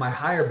 And then my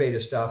higher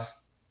beta stuff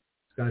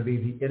is going to be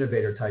the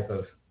innovator type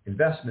of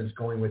investments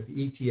going with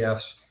the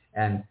ETFs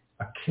and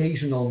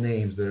occasional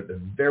names that are at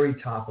the very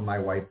top of my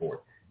whiteboard.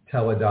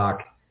 Teladoc,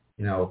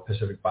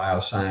 Pacific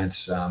Bioscience,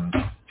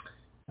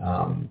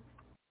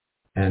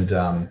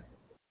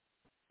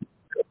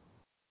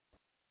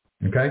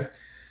 okay?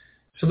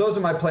 So those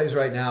are my plays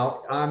right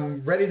now.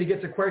 I'm ready to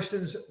get to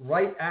questions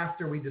right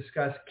after we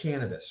discuss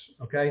cannabis,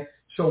 okay?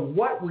 So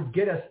what would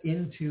get us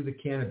into the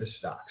cannabis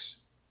stocks?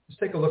 Let's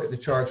take a look at the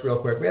charts real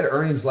quick. We had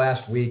earnings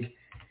last week,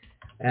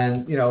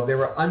 and, they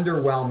were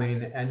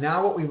underwhelming. And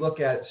now what we look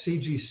at,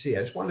 CGC,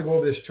 I just wanted to go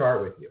over this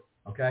chart with you,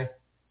 okay?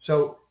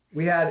 So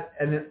we had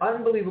an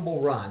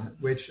unbelievable run,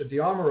 which at the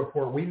ARMA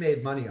report we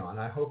made money on.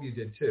 I hope you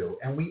did too.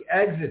 And we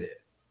exited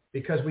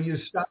because we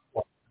used stop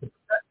loss to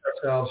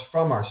protect ourselves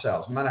from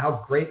ourselves. No matter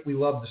how great we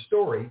love the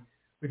story,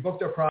 we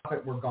booked our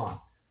profit, we're gone.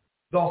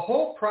 The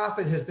whole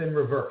profit has been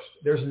reversed.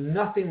 There's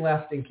nothing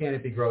left in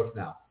Canopy Growth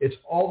now. It's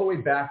all the way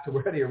back to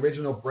where the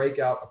original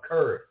breakout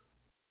occurred.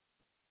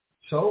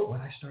 So what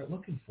I start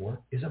looking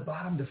for is a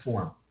bottom to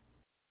form.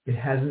 It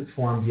hasn't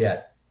formed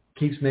yet.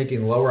 Keeps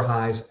making lower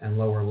highs and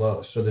lower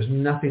lows. So there's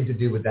nothing to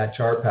do with that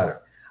chart pattern.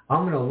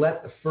 I'm going to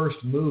let the first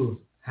move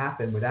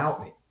happen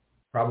without me.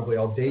 Probably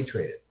I'll day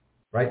trade it,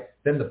 right?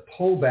 Then the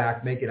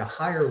pullback, making a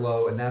higher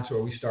low, and that's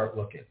where we start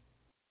looking,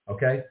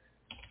 okay?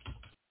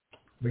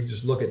 We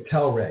just look at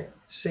Telray.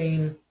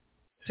 Same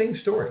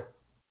story.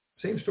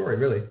 Same story,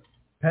 really.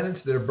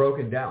 Pennants that are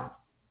broken down,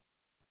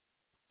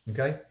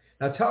 okay?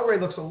 Now, Telray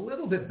looks a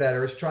little bit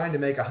better. It's trying to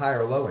make a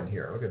higher low in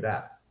here. Look at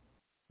that,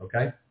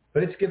 okay?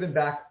 But it's given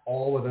back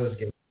all of those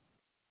gains.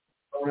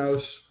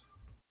 Kronos.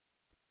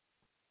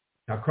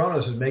 Now,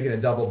 Kronos is making a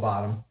double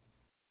bottom,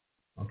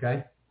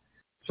 okay?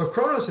 So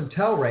Kronos and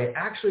Telray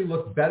actually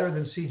look better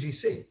than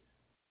CGC,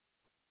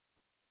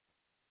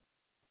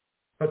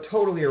 but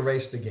totally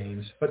erased the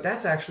gains. But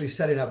that's actually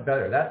setting up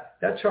better.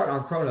 That chart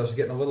on Kronos is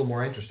getting a little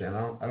more interesting.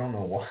 I don't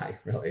know why,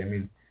 really. I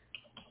mean,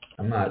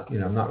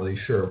 I'm not really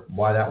sure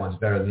why that one's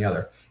better than the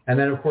other. And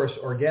then, of course,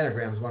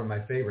 Organigram is one of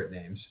my favorite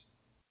names.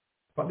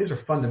 But these are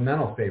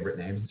fundamental favorite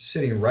names,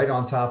 sitting right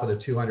on top of the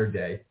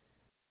 200-day.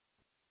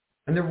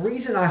 And the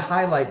reason I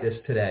highlight this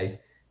today,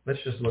 let's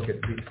just look at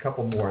a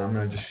couple more. I'm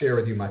going to just share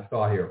with you my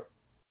thought here.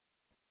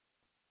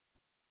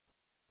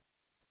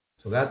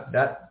 So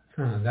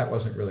that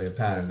wasn't really a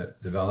pattern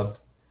that developed,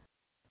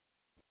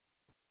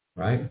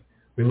 right?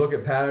 We look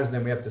at patterns, and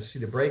then we have to see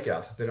the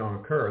breakouts. If they don't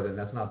occur, then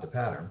that's not the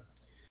pattern.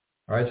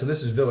 All right, so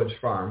this is Village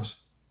Farms.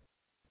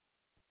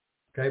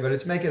 Okay, but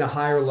it's making a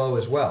higher low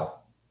as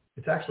well.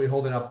 It's actually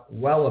holding up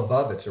well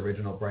above its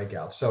original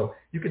breakout. So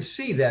you can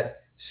see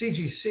that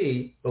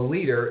CGC, the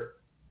leader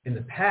in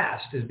the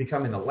past, is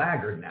becoming the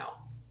laggard now.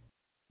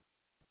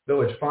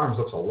 Village Farms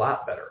looks a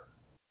lot better.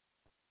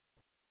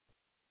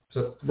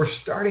 So we're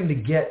starting to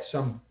get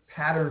some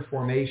pattern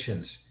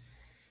formations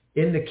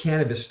in the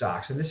cannabis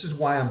stocks, and this is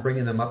why I'm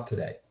bringing them up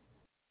today.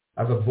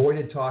 I've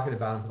avoided talking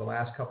about them for the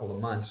last couple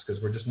of months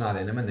because we're just not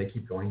in them and they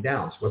keep going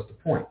down. So what's the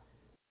point?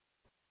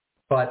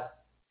 But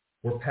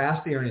we're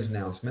past the earnings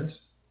announcements.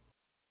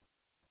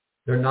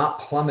 They're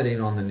not plummeting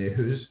on the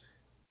news.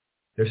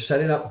 They're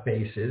setting up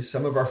bases.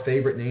 Some of our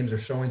favorite names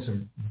are showing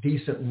some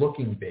decent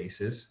looking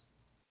bases.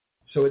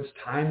 So it's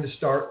time to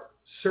start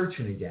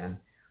searching again.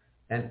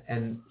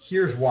 And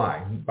here's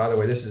why. By the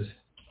way, this is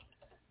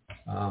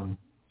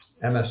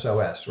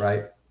MSOS,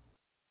 right?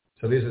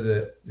 So these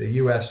are the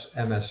U.S.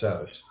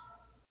 MSOs.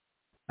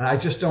 And I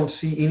just don't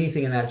see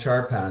anything in that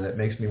chart pattern that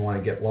makes me want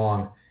to get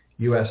long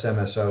U.S.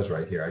 MSOs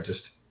right here.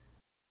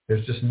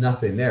 There's just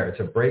nothing there. It's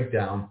a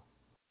breakdown,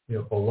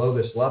 below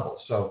this level.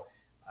 So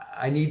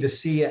I need to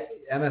see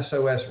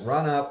MSOS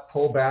run up,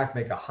 pull back,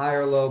 make a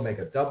higher low, make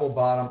a double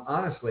bottom.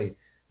 Honestly,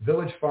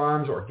 Village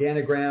Farms,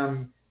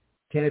 Organigram,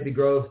 Canopy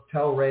Growth,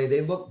 Telray,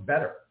 they look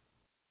better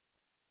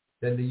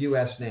than the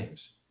U.S. names.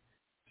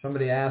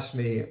 Somebody asked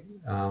me,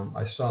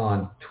 I saw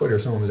on Twitter,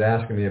 someone was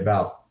asking me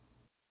about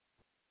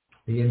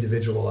the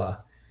individual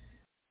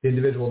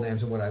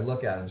names and when I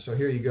look at them. So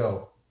here you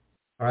go.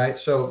 All right,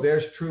 so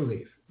there's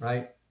TrueLeaf,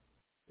 right?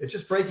 It's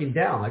just breaking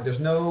down. Like there's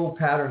no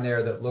pattern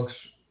there that looks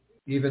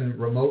even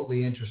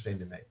remotely interesting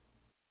to me.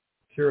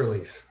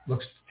 Cureleaf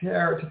looks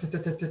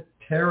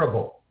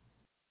terrible.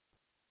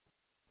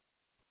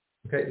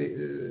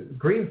 Okay,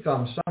 Green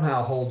Thumb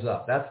somehow holds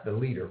up. That's the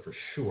leader for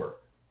sure.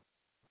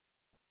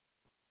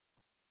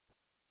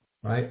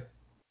 Right?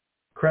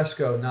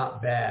 Cresco,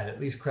 not bad.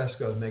 At least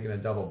Cresco is making a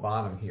double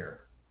bottom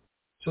here.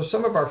 So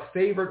some of our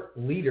favorite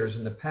leaders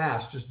in the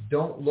past just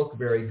don't look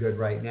very good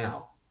right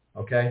now.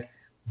 Okay?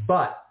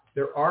 But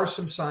there are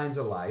some signs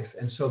of life.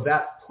 And so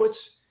that puts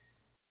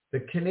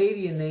the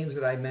Canadian names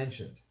that I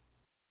mentioned,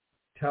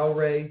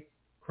 Telray,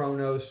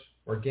 Kronos,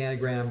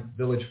 Organigram,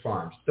 Village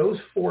Farms. Those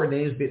four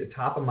names be at the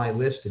top of my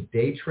list to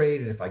day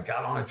trade. And if I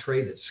got on a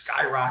trade that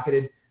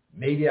skyrocketed,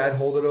 maybe I'd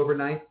hold it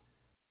overnight.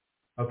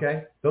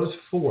 Okay? Those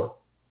four.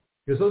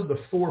 Because those are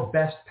the four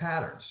best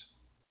patterns.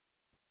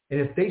 And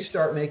if they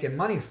start making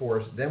money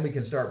for us, then we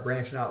can start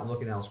branching out and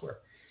looking elsewhere.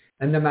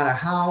 And no matter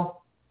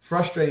how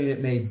frustrating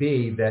it may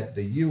be that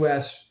the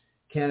U.S.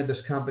 cannabis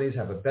companies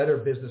have a better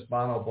business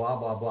model, blah,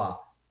 blah, blah,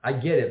 I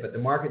get it, but the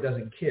market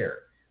doesn't care.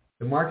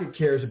 The market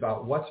cares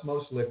about what's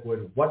most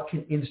liquid, what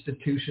can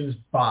institutions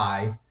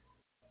buy,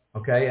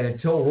 okay? And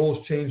until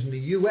rules change in the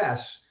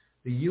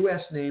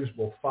U.S. names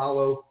will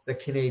follow the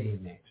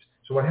Canadian names.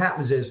 So what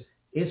happens is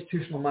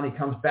institutional money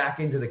comes back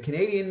into the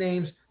Canadian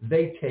names,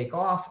 they take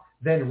off,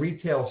 then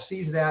retail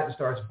sees that and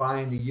starts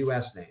buying the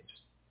U.S. names,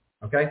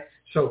 okay?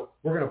 So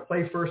we're going to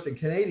play first in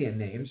Canadian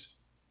names.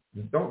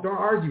 Don't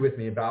argue with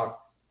me about,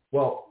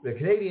 well, the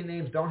Canadian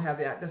names don't have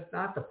that. That's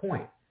not the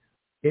point.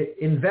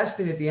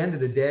 Investing at the end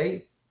of the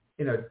day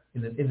in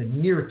the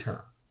near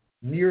term,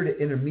 near to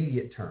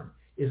intermediate term,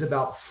 is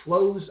about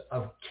flows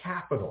of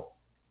capital.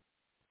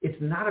 It's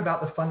not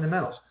about the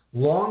fundamentals.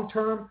 Long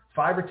term,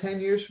 5 or 10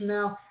 years from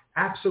now,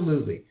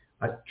 absolutely.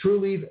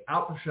 TrueLeaf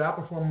should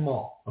outperform them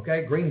all,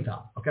 okay? Green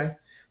Thumb, okay?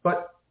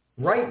 But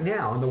right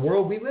now, in the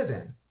world we live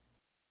in,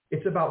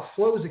 it's about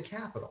flows of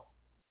capital.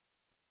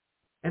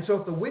 And so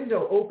if the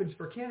window opens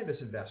for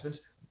cannabis investments,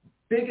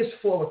 biggest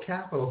flow of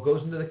capital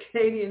goes into the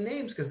Canadian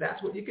names because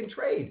that's what you can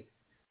trade.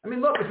 I mean,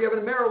 look, if you have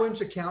a Merrill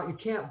Lynch account, you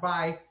can't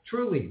buy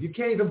TrueLeaf. You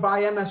can't even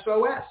buy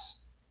MSOS.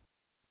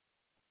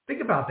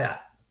 Think about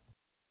that.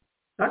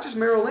 Not just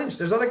Merrill Lynch.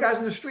 There's other guys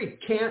in the street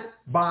can't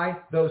buy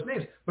those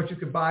names, but you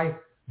could buy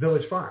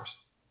Village Farms.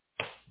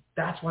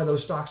 That's why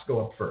those stocks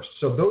go up first.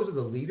 So those are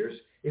the leaders.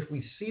 If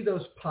we see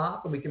those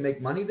pop and we can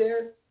make money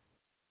there,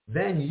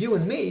 then you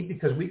and me,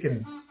 because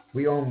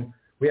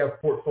we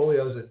have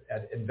portfolios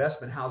at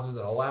investment houses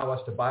that allow us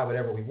to buy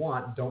whatever we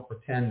want and don't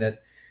pretend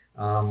that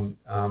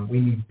we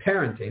need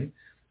parenting.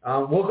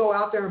 We'll go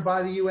out there and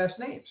buy the U.S.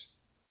 names.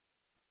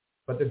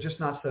 But they're just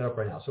not set up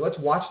right now. So let's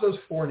watch those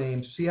four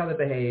names, see how they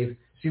behave,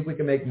 see if we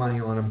can make money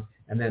on them,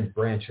 and then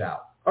branch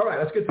out. All right,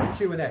 let's get to the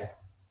Q&A.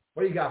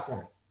 What do you got for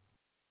me?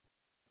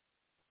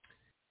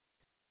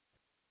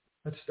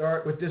 Let's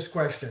start with this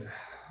question.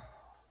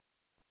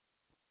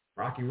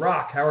 Rocky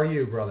Rock, how are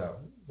you, brother?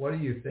 What do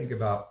you think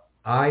about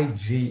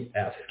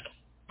IGF.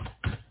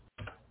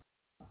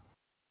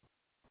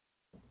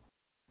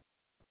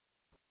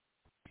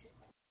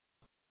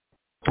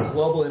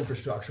 Global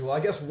infrastructure. Well,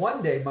 I guess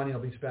one day money will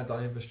be spent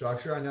on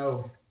infrastructure. I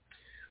know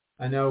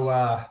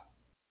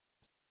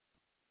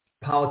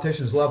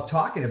politicians love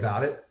talking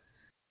about it.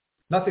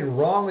 Nothing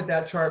wrong with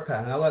that chart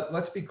pattern. Now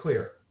let's be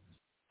clear.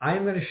 I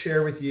am going to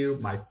share with you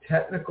my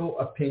technical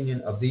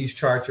opinion of these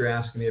charts you're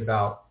asking me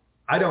about.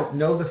 I don't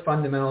know the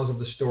fundamentals of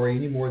the story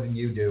any more than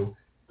you do,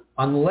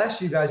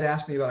 unless you guys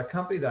ask me about a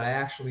company that I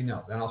actually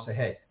know. Then I'll say,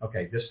 hey,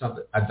 okay, this is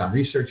something. I've done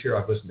research here.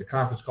 I've listened to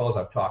conference calls.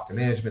 I've talked to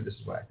management. This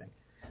is what I think.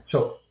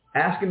 So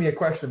asking me a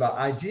question about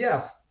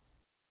IGF,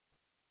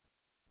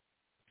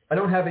 I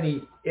don't have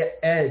any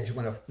edge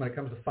when it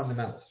comes to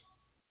fundamentals.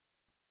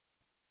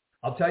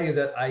 I'll tell you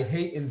that I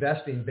hate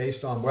investing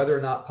based on whether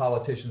or not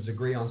politicians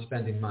agree on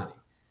spending money.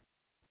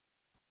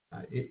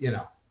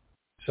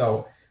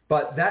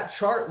 But that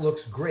chart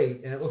looks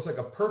great, and it looks like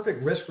a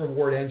perfect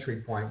risk-reward entry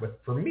point. But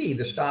for me,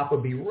 the stop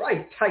would be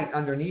right tight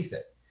underneath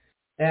it.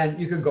 And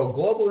you can go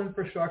global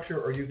infrastructure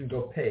or you can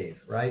go PAVE,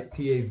 right?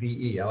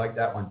 P-A-V-E. I like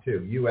that one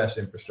too. U.S.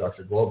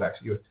 infrastructure, Globex.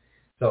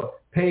 So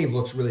PAVE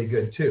looks really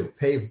good too.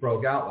 PAVE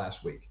broke out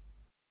last week,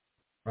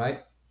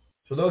 right?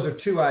 So those are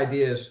two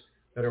ideas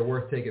that are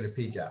worth taking a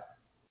peek at.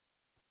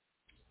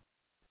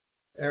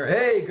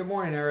 Hey, good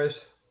morning, Eris.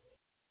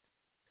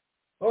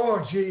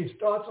 Oh, geez,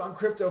 thoughts on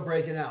crypto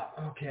breaking out.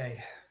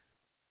 Okay,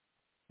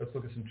 let's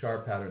look at some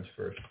chart patterns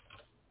first.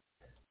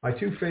 My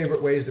two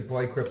favorite ways to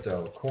play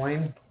crypto,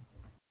 coin,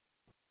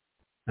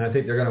 and I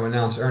think they're going to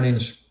announce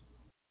earnings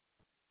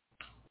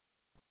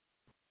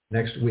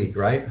next week,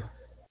 right?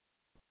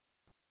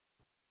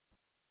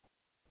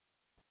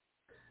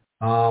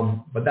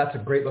 But that's a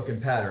great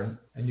looking pattern,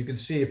 and you can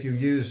see if you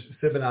use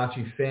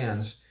Fibonacci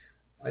fans,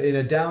 in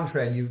a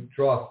downtrend, you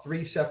draw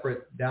three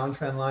separate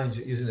downtrend lines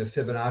using the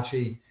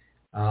Fibonacci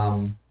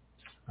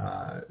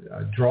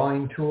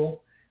drawing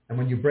tool. And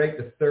when you break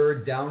the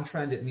third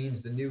downtrend, it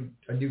means a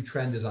new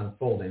trend is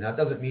unfolding. That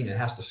doesn't mean it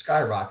has to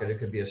skyrocket. It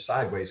could be a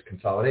sideways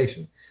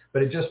consolidation.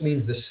 But it just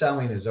means the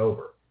selling is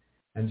over.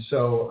 And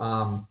so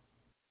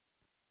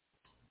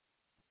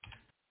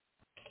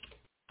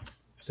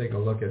let's take a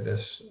look at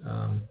this.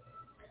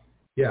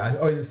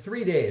 In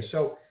 3 days.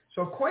 So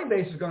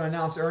Coinbase is going to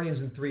announce earnings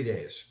in 3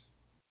 days.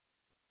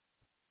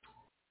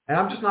 And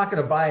I'm just not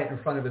going to buy it in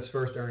front of its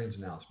first earnings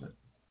announcement.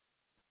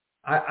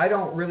 I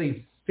don't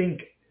really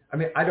think,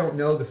 I don't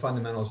know the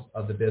fundamentals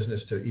of the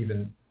business to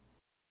even,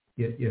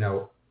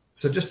 so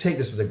just take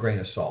this with a grain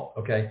of salt,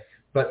 okay?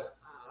 But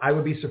I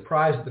would be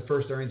surprised if the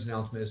first earnings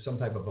announcement is some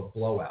type of a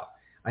blowout.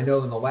 I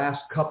know in the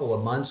last couple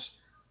of months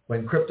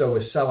when crypto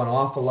was selling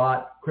off a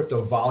lot,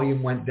 crypto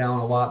volume went down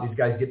a lot. These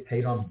guys get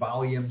paid on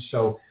volume,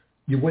 so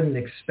you wouldn't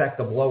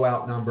expect a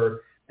blowout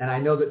number. And I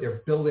know that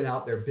they're building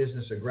out their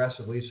business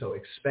aggressively, so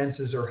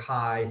expenses are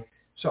high.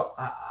 So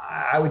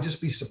I would just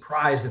be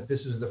surprised if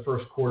this is the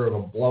first quarter of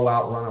a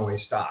blowout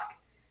runaway stock.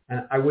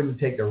 And I wouldn't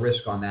take the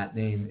risk on that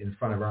name in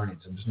front of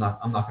earnings.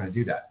 I'm not going to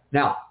do that.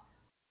 Now,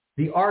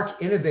 the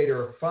ARK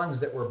Innovator funds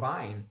that we're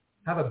buying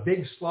have a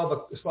big slug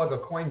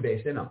of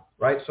Coinbase in them,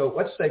 right? So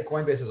let's say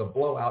Coinbase has a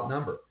blowout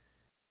number.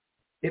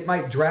 It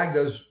might drag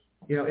those,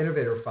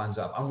 innovator funds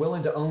up. I'm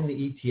willing to own the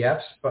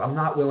ETFs, but I'm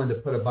not willing to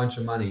put a bunch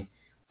of money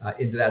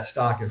into that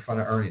stock in front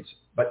of earnings.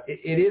 But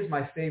it is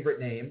my favorite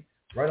name,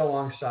 right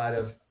alongside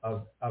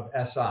of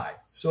SI.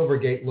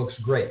 Silvergate looks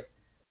great.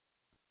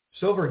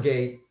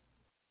 Silvergate,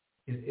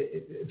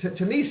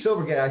 to me,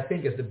 Silvergate, I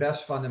think, is the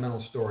best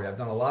fundamental story. I've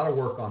done a lot of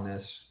work on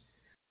this,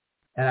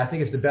 and I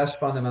think it's the best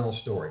fundamental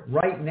story.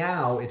 Right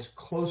now, it's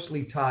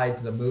closely tied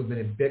to the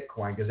movement in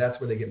Bitcoin because that's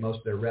where they get most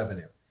of their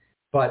revenue.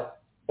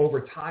 But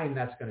over time,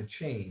 that's going to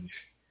change.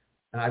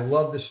 And I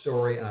love the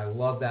story, and I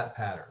love that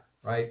pattern,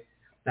 right?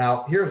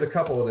 Now, here's a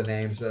couple of the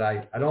names that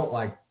I don't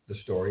like the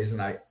stories,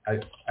 and I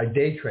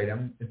day trade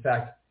them. In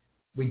fact,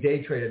 we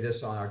day traded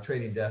this on our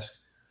trading desk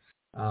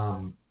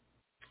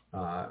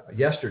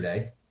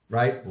yesterday,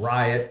 right?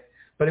 Riot.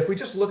 But if we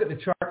just look at the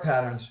chart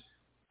patterns,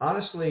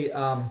 honestly,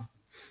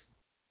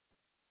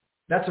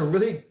 that's a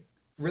really,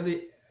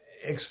 really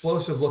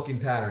explosive looking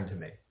pattern to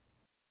me.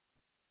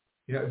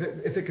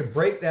 If it could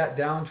break that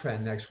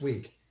downtrend next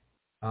week,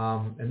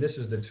 and this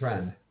is the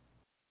trend,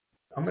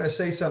 I'm going to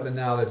say something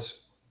now that's,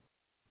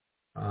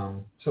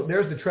 so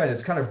there's the trend.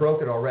 It's kind of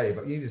broken already,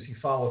 but you need to see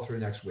follow through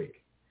next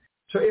week.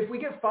 So if we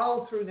get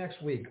follow through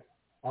next week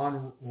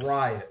on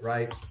Riot,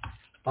 right,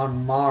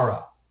 on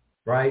Mara,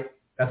 right,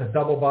 that's a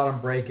double bottom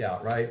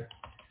breakout, right?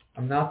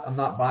 I'm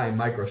not buying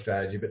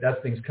MicroStrategy, but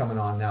that thing's coming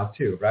on now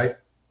too, right?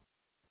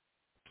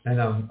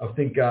 And I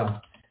think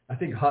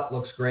Hut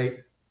looks great.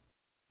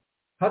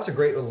 Hut's a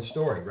great little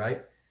story,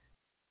 right?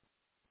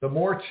 The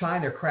more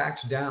China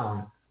cracks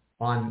down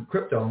on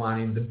crypto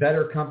mining, the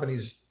better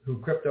companies who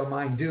crypto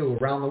mine do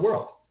around the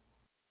world.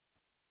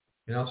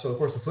 So of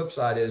course the flip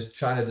side is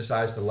China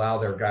decides to allow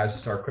their guys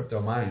to start crypto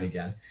mining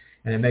again,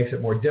 and it makes it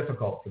more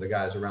difficult for the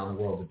guys around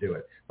the world to do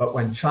it. But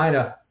when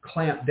China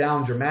clamped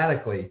down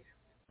dramatically,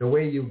 the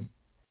way you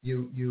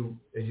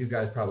as you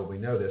guys probably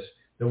know this,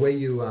 the way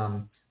you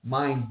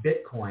mine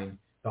Bitcoin,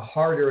 the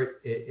harder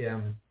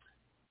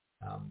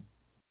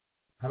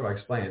how do I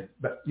explain it?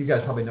 But you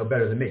guys probably know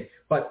better than me.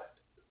 But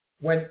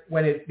when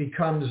it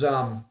becomes, I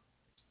don't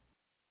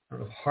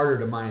know if harder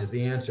to mine is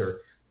the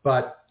answer,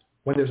 but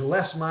when there's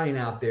less mining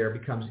out there, it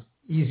becomes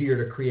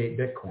easier to create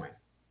Bitcoin,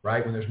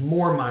 right? When there's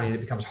more mining,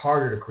 it becomes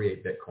harder to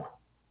create Bitcoin.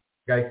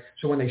 Okay,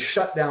 so when they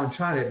shut down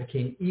China, it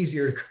became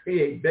easier to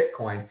create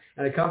Bitcoin,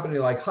 and a company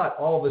like Hut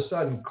all of a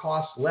sudden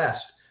costs less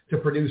to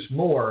produce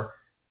more.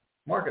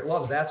 Market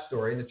loves that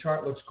story, and the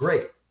chart looks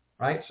great,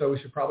 right? So we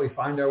should probably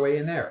find our way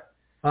in there.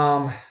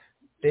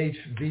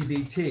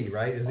 HVBT,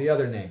 right, is the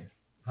other name.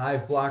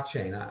 Hive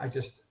Blockchain.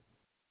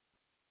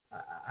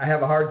 I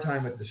have a hard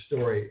time with the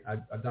story.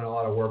 I've done a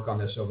lot of work on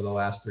this over the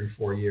last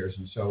 3-4 years,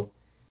 and so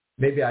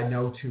maybe I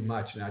know too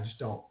much, and I just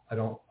don't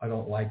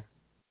like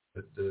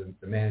the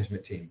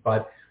management team.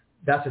 But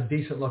that's a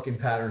decent looking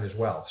pattern as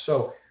well.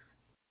 So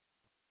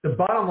the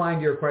bottom line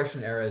to your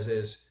question, Erez,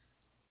 is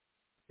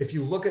if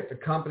you look at the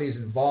companies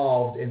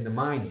involved in the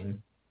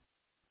mining,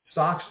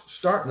 stocks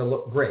starting to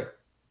look great.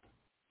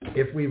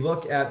 If we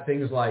look at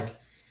things like,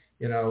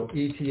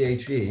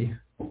 ETHE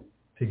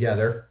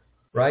together,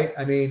 right?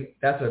 I mean,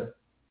 that's a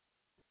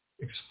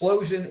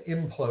explosion,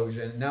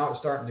 implosion. Now it's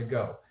starting to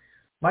go.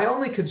 My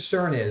only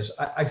concern is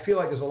I feel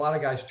like there's a lot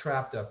of guys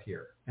trapped up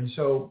here. And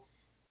so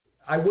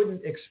I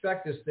wouldn't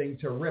expect this thing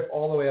to rip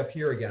all the way up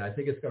here again. I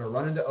think it's going to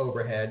run into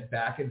overhead,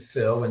 back and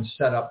fill, and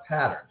set up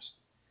patterns.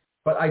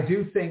 But I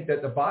do think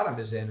that the bottom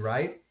is in,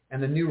 right?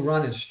 And the new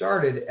run has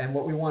started. And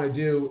what we want to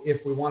do,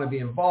 if we want to be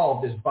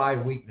involved, is buy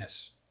weakness.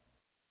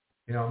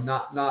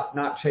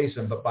 Not chase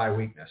them, but buy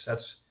weakness.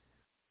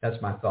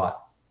 That's my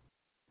thought.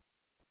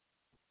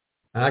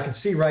 And I can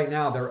see right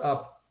now they're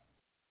up,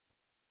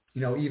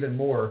 even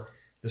more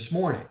this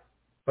morning.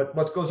 But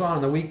what goes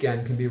on the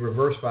weekend can be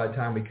reversed by the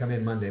time we come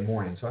in Monday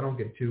morning. So I don't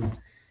get too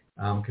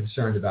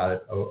concerned about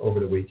it over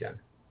the weekend.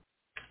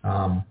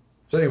 So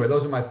anyway,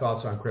 those are my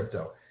thoughts on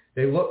crypto.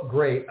 They look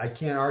great. I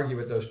can't argue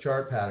with those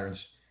chart patterns.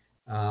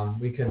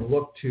 We can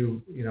look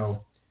to,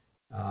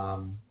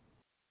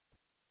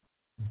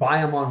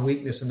 buy them on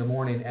weakness in the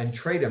morning and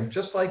trade them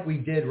just like we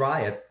did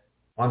Riot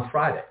on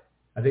Friday.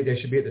 I think they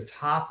should be at the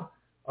top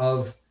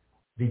of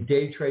the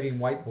day trading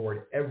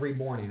whiteboard every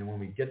morning. And when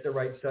we get the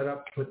right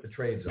setup, put the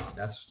trades on.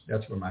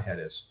 That's where my head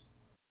is.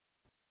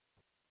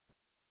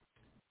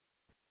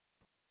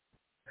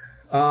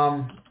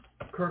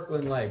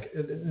 Kirkland Lake.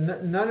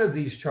 None of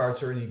these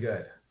charts are any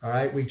good. All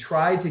right. We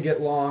tried to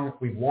get long.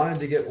 We wanted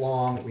to get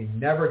long. We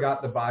never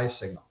got the buy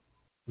signal.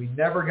 We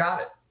never got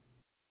it.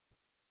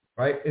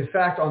 Right. In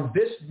fact, on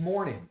this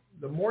morning,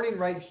 the morning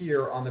right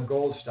here on the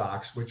gold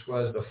stocks, which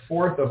was the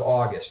 4th of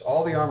August,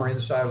 all the Armor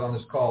insiders on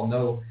this call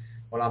know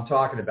what I'm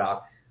talking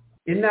about.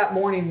 In that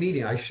morning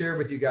meeting, I shared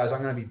with you guys,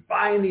 I'm going to be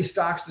buying these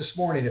stocks this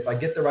morning if I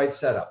get the right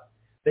setup.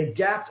 They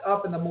gapped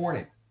up in the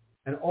morning,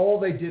 and all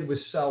they did was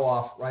sell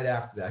off right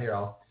after that. Here,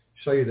 I'll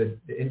show you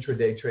the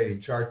intraday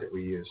trading chart that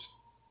we use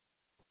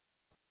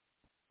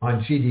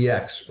on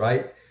GDX,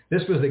 right?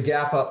 This was the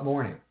gap up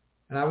morning.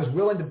 And I was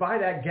willing to buy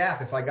that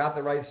gap if I got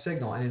the right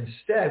signal. And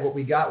instead, what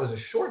we got was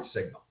a short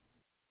signal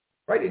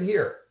right in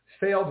here.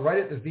 Failed right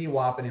at the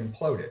VWAP and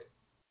imploded.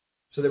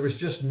 So there was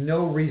just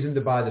no reason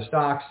to buy the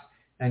stocks.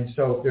 And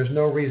so there's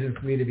no reason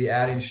for me to be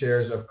adding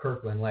shares of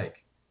Kirkland Lake.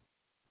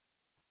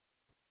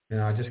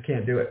 I just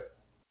can't do it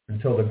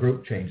until the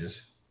group changes.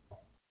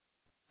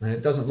 And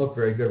it doesn't look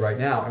very good right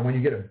now. And when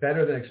you get a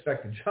better than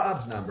expected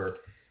jobs number,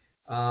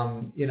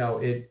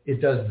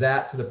 it does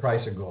that to the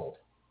price of gold.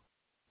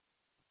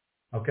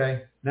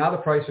 Okay, now the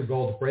price of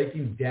gold is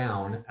breaking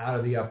down out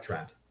of the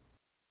uptrend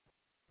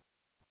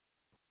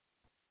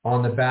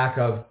on the back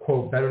of,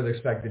 quote, better than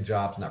expected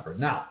jobs number.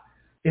 Now,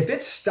 if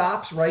it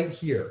stops right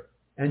here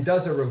and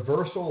does a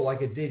reversal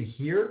like it did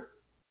here,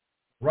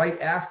 right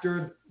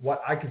after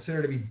what I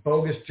consider to be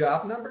bogus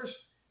job numbers,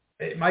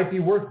 it might be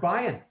worth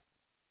buying.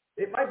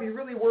 It might be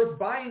really worth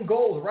buying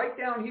gold right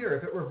down here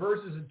if it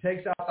reverses and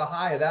takes out the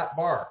high of that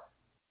bar.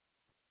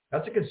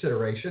 That's a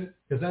consideration,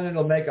 because then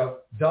it'll make a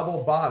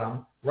double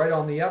bottom right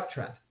on the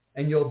uptrend,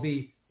 and you'll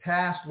be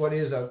past what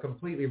is a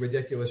completely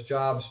ridiculous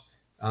jobs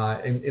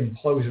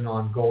implosion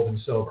on gold and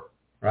silver,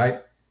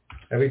 right?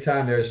 Every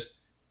time there's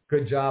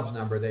good jobs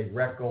number, they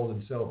wreck gold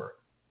and silver,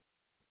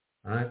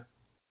 all right?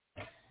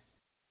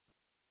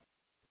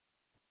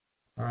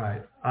 All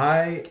right,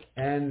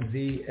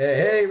 INVA.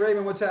 Hey,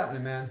 Raymond, what's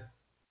happening, man?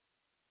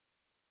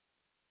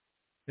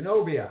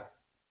 Innovia.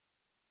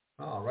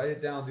 Oh, write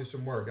it down, do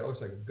some work. That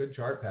looks like a good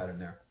chart pattern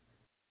there.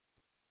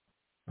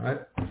 All right.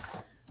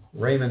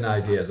 Raymond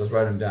ideas. Let's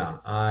write them down.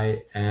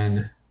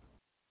 INVA.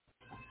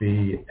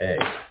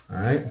 All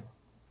right.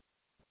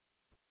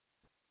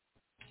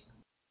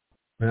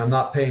 I mean, I'm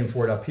not paying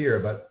for it up here,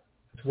 but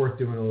it's worth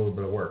doing a little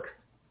bit of work.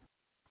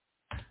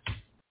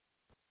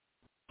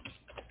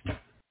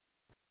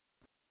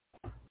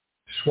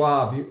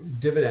 Schwab,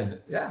 dividend.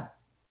 Yeah,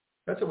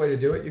 that's a way to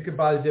do it. You could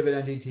buy the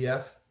dividend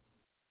ETF.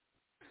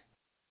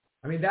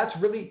 I mean, that's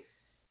really,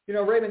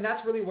 Raymond,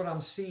 that's really what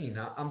I'm seeing.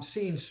 I'm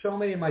seeing so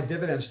many of my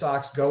dividend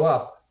stocks go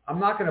up I'm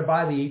not going to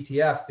buy the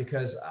ETF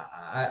because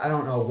I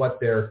don't know what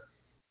they're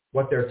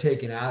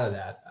taking out of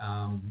that.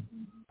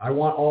 I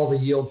want all the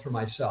yield for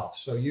myself.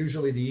 So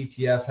usually the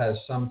ETF has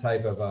some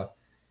type of a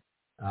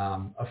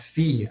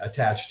fee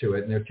attached to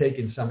it, and they're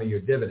taking some of your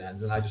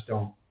dividends. And I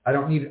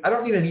don't need an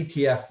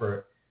ETF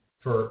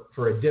for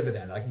a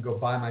dividend. I can go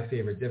buy my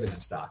favorite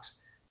dividend stocks.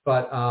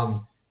 But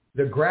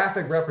the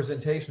graphic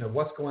representation of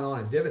what's going on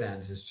in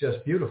dividends is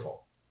just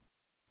beautiful.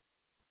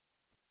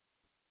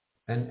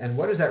 And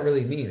what does that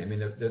really mean? I mean,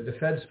 the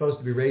Fed's supposed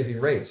to be raising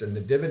rates, and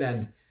the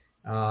dividend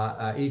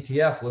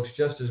ETF looks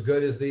just as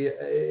good as the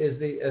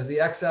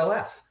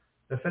XLF,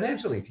 the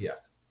financial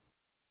ETF.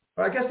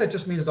 But I guess that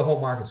just means the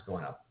whole market's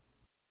going up.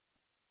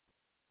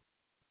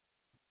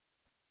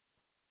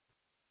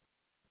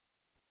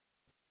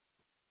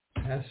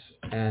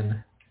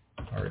 SNRG.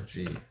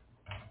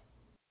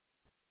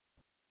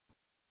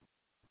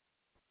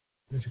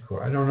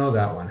 I don't know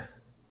that one.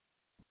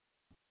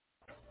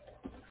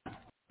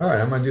 All right,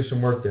 I'm going to do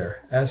some work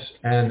there.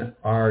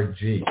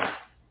 SNRG.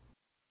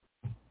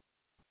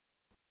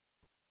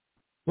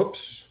 Whoops.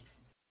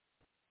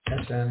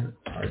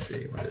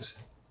 SNRG. What is it?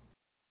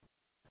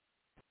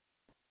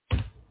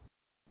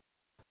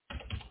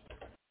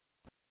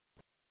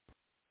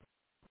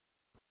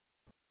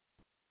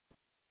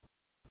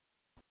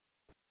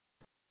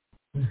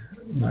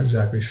 I'm not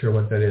exactly sure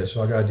what that is,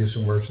 so I got to do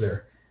some work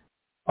there.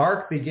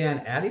 ARK began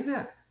adding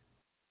that?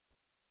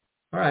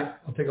 All right,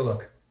 I'll take a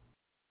look.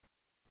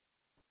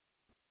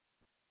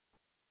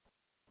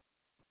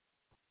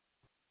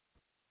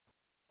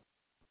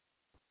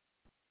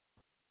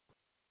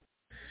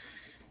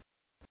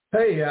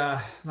 Hey,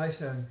 nice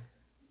to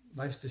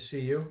see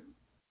you.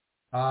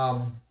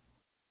 You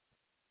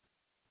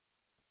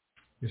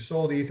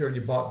sold Ether and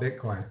you bought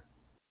Bitcoin.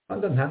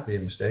 That doesn't have to be a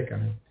mistake. I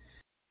mean,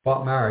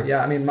 bought Mara. Yeah,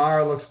 I mean,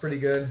 Mara looks pretty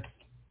good.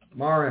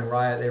 Mara and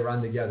Riot, they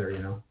run together, you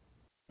know.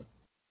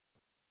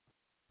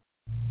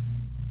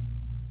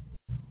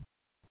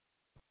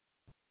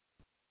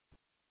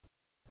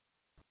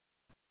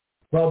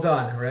 Well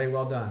done, Ray.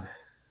 Well done.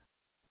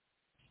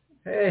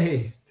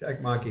 Hey,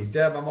 Tech Monkey.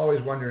 Deb, I'm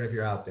always wondering if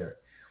you're out there.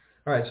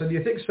 All right, so do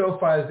you think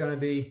SoFi is going to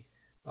be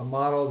a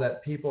model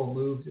that people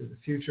move to the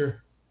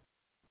future?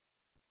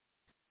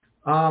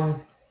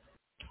 God,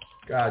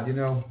 you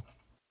know,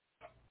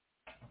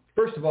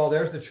 first of all,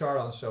 there's the chart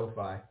on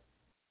SoFi.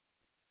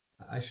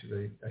 I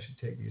should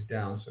take these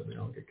down so we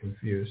don't get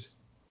confused.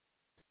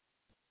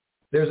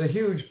 There's a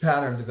huge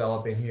pattern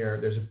developing here.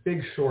 There's a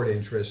big short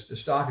interest. The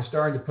stock is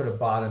starting to put a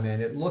bottom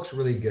in. It looks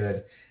really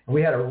good. And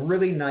we had a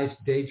really nice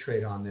day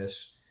trade on this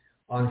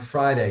on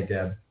Friday,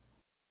 Deb,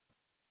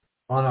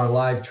 on our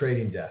live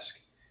trading desk,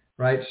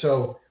 right?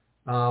 So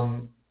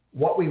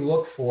what we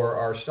look for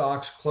are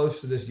stocks close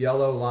to this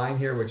yellow line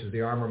here, which is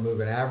the Armor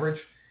Moving Average,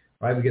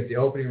 right? We get the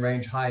opening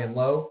range high and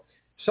low.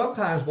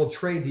 Sometimes we'll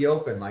trade the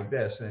open like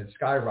this and it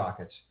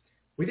skyrockets.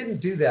 We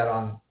didn't do that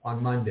on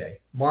Monday.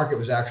 Market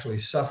was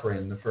actually suffering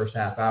in the first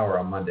half hour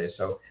on Monday,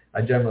 so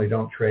I generally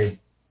don't trade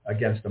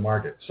against the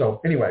market.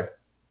 So anyway,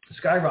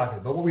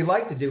 skyrocketed. But what we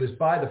like to do is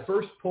buy the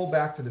first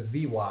pullback to the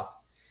VWAP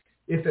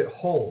if it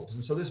holds.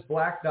 And so this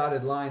black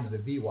dotted line is the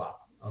VWAP,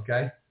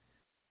 okay?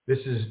 This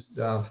is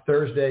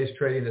Thursday's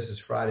trading. This is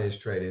Friday's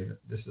trading.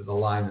 This is the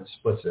line that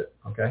splits it,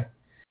 okay?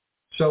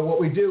 So what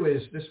we do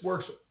is this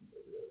works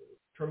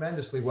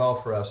tremendously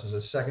well for us as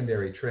a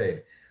secondary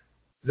trade.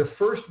 The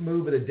first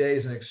move of the day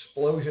is an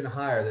explosion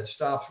higher that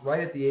stops right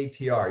at the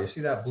ATR. You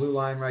see that blue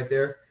line right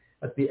there?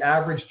 That's the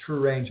average true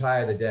range high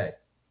of the day.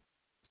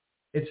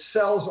 It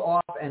sells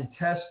off and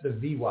tests the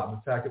VWAP. In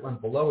fact, it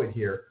went below it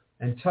here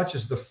and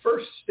touches the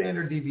first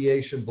standard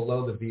deviation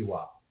below the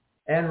VWAP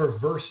and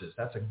reverses.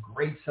 That's a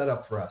great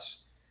setup for us.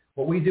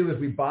 What we do is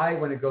we buy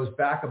when it goes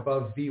back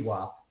above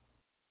VWAP.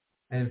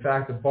 And in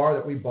fact, the bar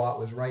that we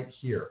bought was right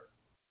here,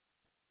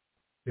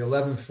 the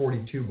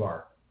 1142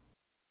 bar,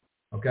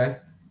 okay?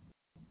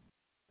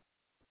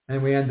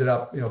 And we ended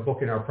up,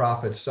 booking our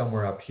profits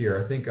somewhere up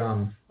here. I think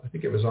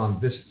it was on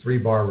this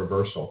 3-bar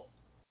reversal.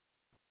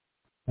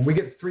 When we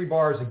get 3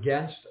 bars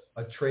against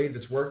a trade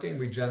that's working,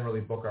 we generally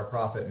book our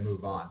profit and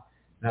move on.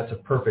 And that's a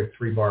perfect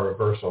 3-bar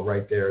reversal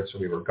right there. So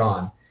we were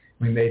gone.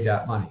 We made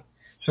that money.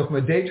 So from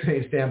a day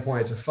trading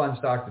standpoint, it's a fun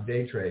stock to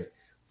day trade.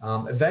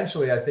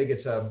 Eventually, I think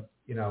it's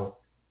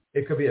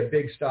it could be a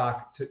big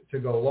stock to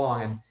go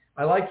long. And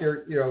I like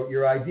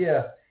your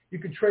idea. You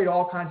could trade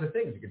all kinds of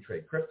things. You could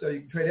trade crypto.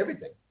 You can trade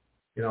everything,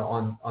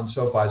 on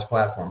SoFi's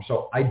platform.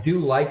 So I do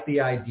like the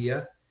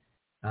idea.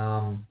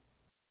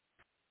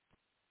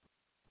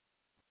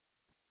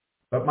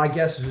 But my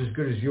guess is as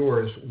good as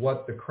yours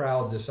what the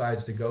crowd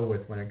decides to go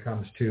with when it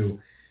comes to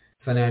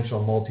financial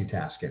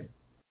multitasking.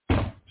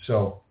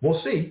 So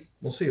we'll see.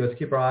 We'll see. Let's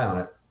keep our eye on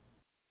it.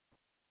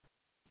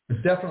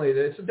 It's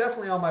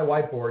definitely on my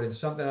whiteboard. It's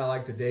something I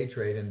like to day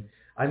trade, and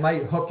I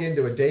might hook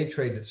into a day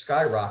trade that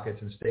skyrockets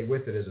and stay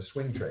with it as a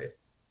swing trade.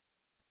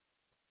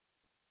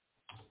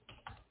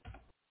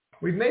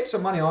 We've made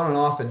some money on and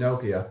off in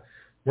Nokia.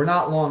 We're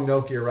not long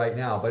Nokia right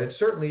now, but it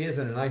certainly is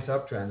in a nice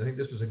uptrend. I think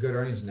this was a good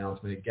earnings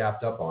announcement it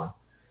gapped up on.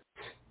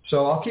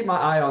 So I'll keep my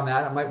eye on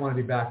that. I might want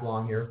to be back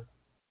long here.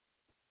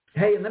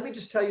 Hey, and let me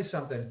just tell you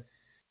something.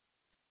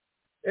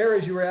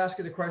 Aries, you were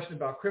asking a question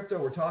about crypto.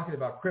 We're talking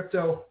about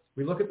crypto.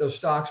 We look at those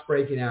stocks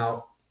breaking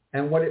out.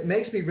 And what it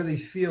makes me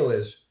really feel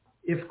is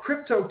if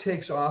crypto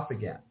takes off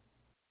again,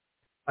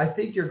 I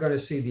think you're going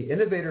to see the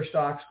innovator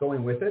stocks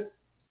going with it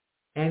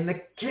and the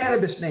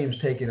cannabis names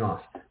taking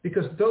off.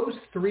 Because those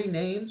three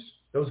names,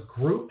 those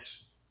groups,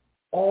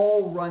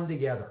 all run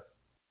together.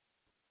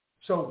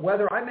 So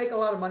whether I make a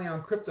lot of money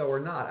on crypto or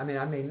not,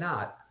 I may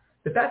not,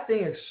 if that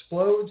thing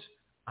explodes,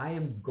 I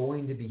am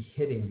going to be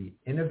hitting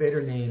the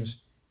innovator names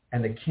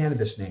and the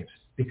cannabis names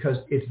because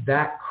it's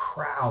that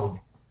crowd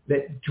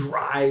that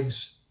drives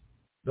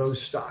those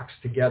stocks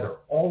together,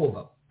 all of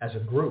them as a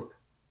group.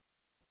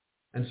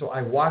 And so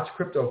I watch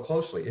crypto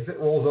closely. If it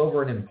rolls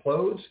over and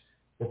implodes,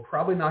 we're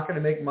probably not going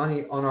to make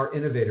money on our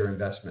innovator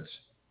investments.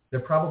 There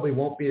probably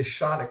won't be a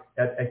shot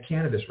at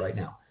cannabis right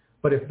now.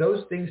 But if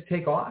those things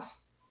take off,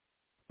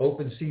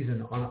 open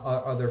season on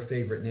other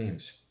favorite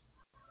names.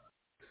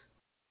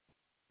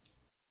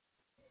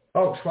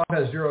 Oh, Schwab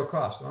has zero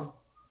cost. Well,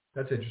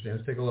 that's interesting.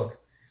 Let's take a look.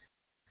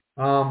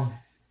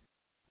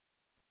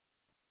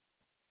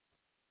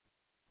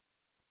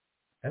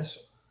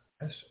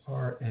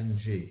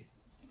 SRNG.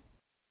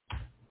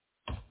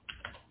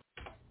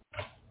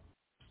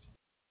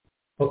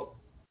 Oh,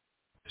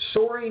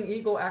 Soaring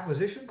Eagle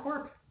Acquisition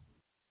Corp?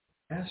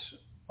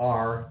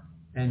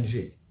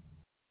 SRNG.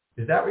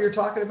 Is that what you're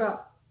talking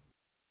about?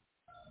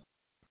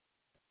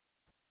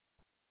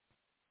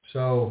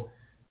 So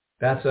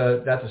that's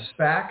a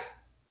SPAC.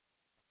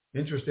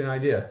 Interesting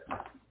idea.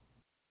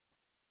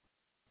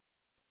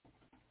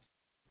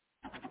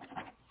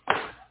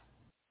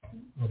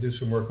 I'll do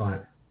some work on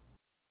it.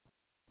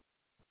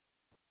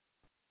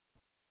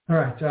 All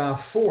right,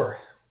 4.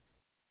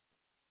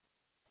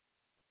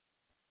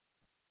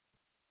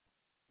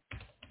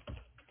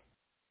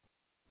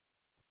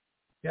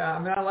 Yeah,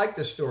 I like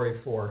this story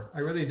 4. I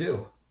really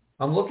do.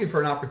 I'm looking for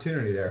an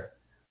opportunity there.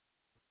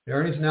 The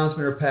earnings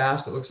announcement are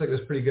passed. It looks like it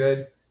was pretty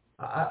good.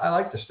 I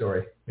like the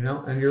story,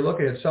 and you're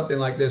looking at something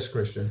like this,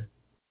 Christian.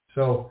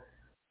 So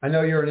I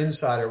know you're an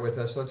insider with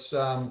us.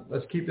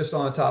 Let's keep this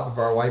on the top of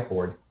our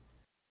whiteboard.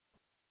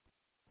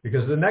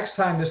 Because the next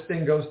time this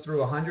thing goes through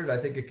 100,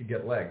 I think it could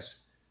get legs.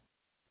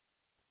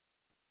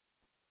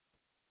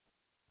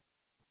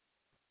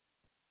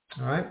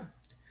 All right.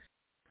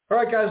 All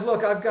right, guys,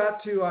 look, I've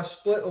got to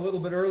split a little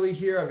bit early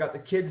here. I've got the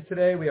kids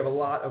today. We have a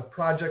lot of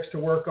projects to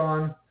work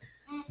on.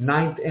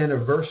 9th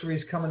anniversary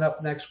is coming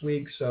up next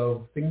week,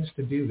 so things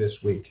to do this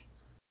week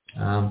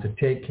to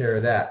take care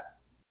of that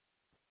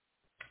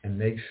and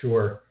make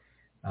sure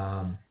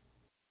that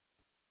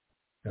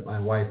my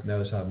wife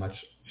knows how much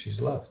she's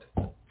loved.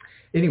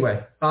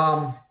 Anyway,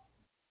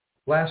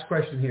 last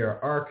question here.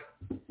 ARC.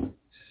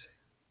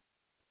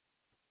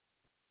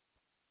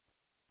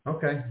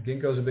 Okay,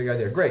 Ginkgo's a big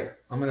idea. Great.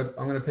 I'm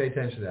gonna pay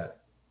attention to that.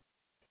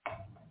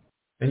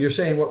 And you're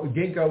saying what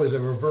Ginkgo is a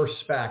reverse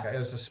SPAC.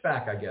 It's a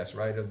SPAC, I guess,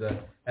 right, of the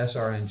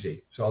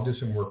SRNG. So I'll do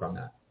some work on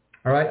that.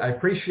 All right. I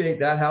appreciate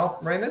that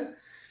help, Raymond.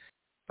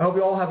 I hope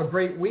you all have a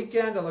great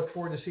weekend. I look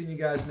forward to seeing you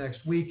guys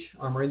next week.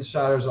 I'm our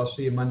insiders. I'll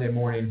see you Monday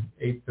morning,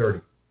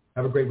 8:30.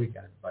 Have a great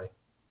weekend, everybody.